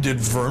heard. Did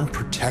Vern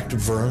protect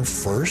Vern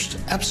first?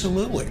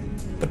 Absolutely.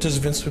 But does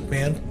Vince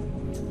McMahon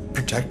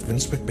protect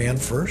Vince McMahon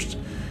first?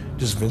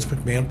 Does Vince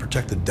McMahon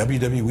protect the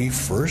WWE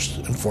first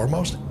and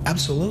foremost?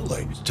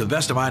 Absolutely. To the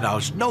best of my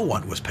knowledge, no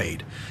one was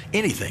paid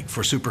anything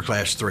for Super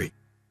Clash 3.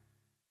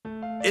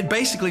 it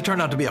basically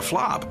turned out to be a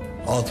flop.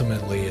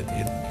 Ultimately, it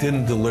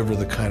didn't deliver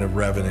the kind of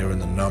revenue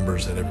and the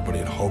numbers that everybody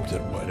had hoped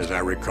it would. As I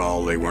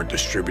recall, they weren't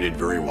distributed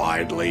very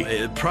widely.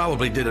 It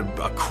probably did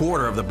a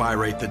quarter of the buy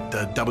rate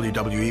that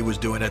WWE was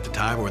doing at the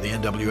time, or the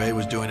NWA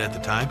was doing at the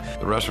time.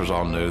 The wrestlers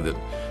all knew that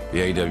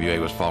the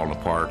AWA was falling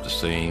apart at the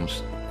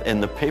seams.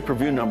 And the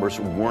pay-per-view numbers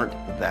weren't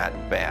that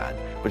bad.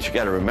 But you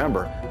got to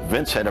remember,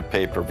 Vince had a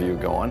pay-per-view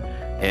going,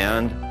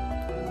 and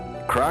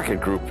Crockett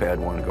Group had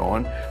one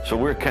going. So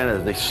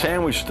they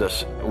sandwiched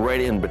us right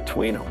in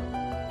between them.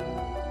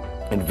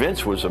 And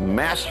Vince was a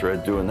master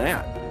at doing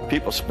that.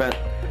 People spent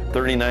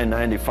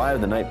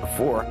 $39.95 the night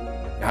before.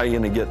 How are you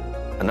going to get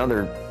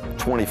another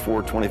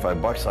 $24,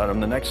 $25 out of them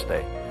the next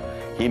day?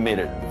 He made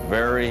it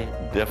very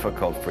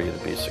difficult for you to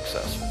be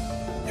successful.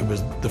 It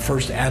was the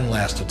first and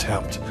last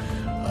attempt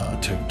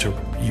to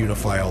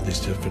unify all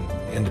these different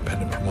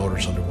independent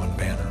promoters under one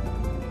banner.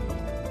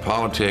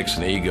 Politics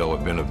and ego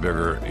have been a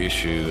bigger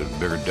issue, a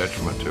bigger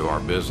detriment to our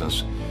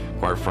business,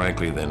 quite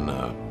frankly, than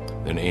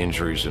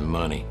injuries and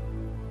money,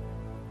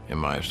 in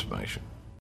my estimation.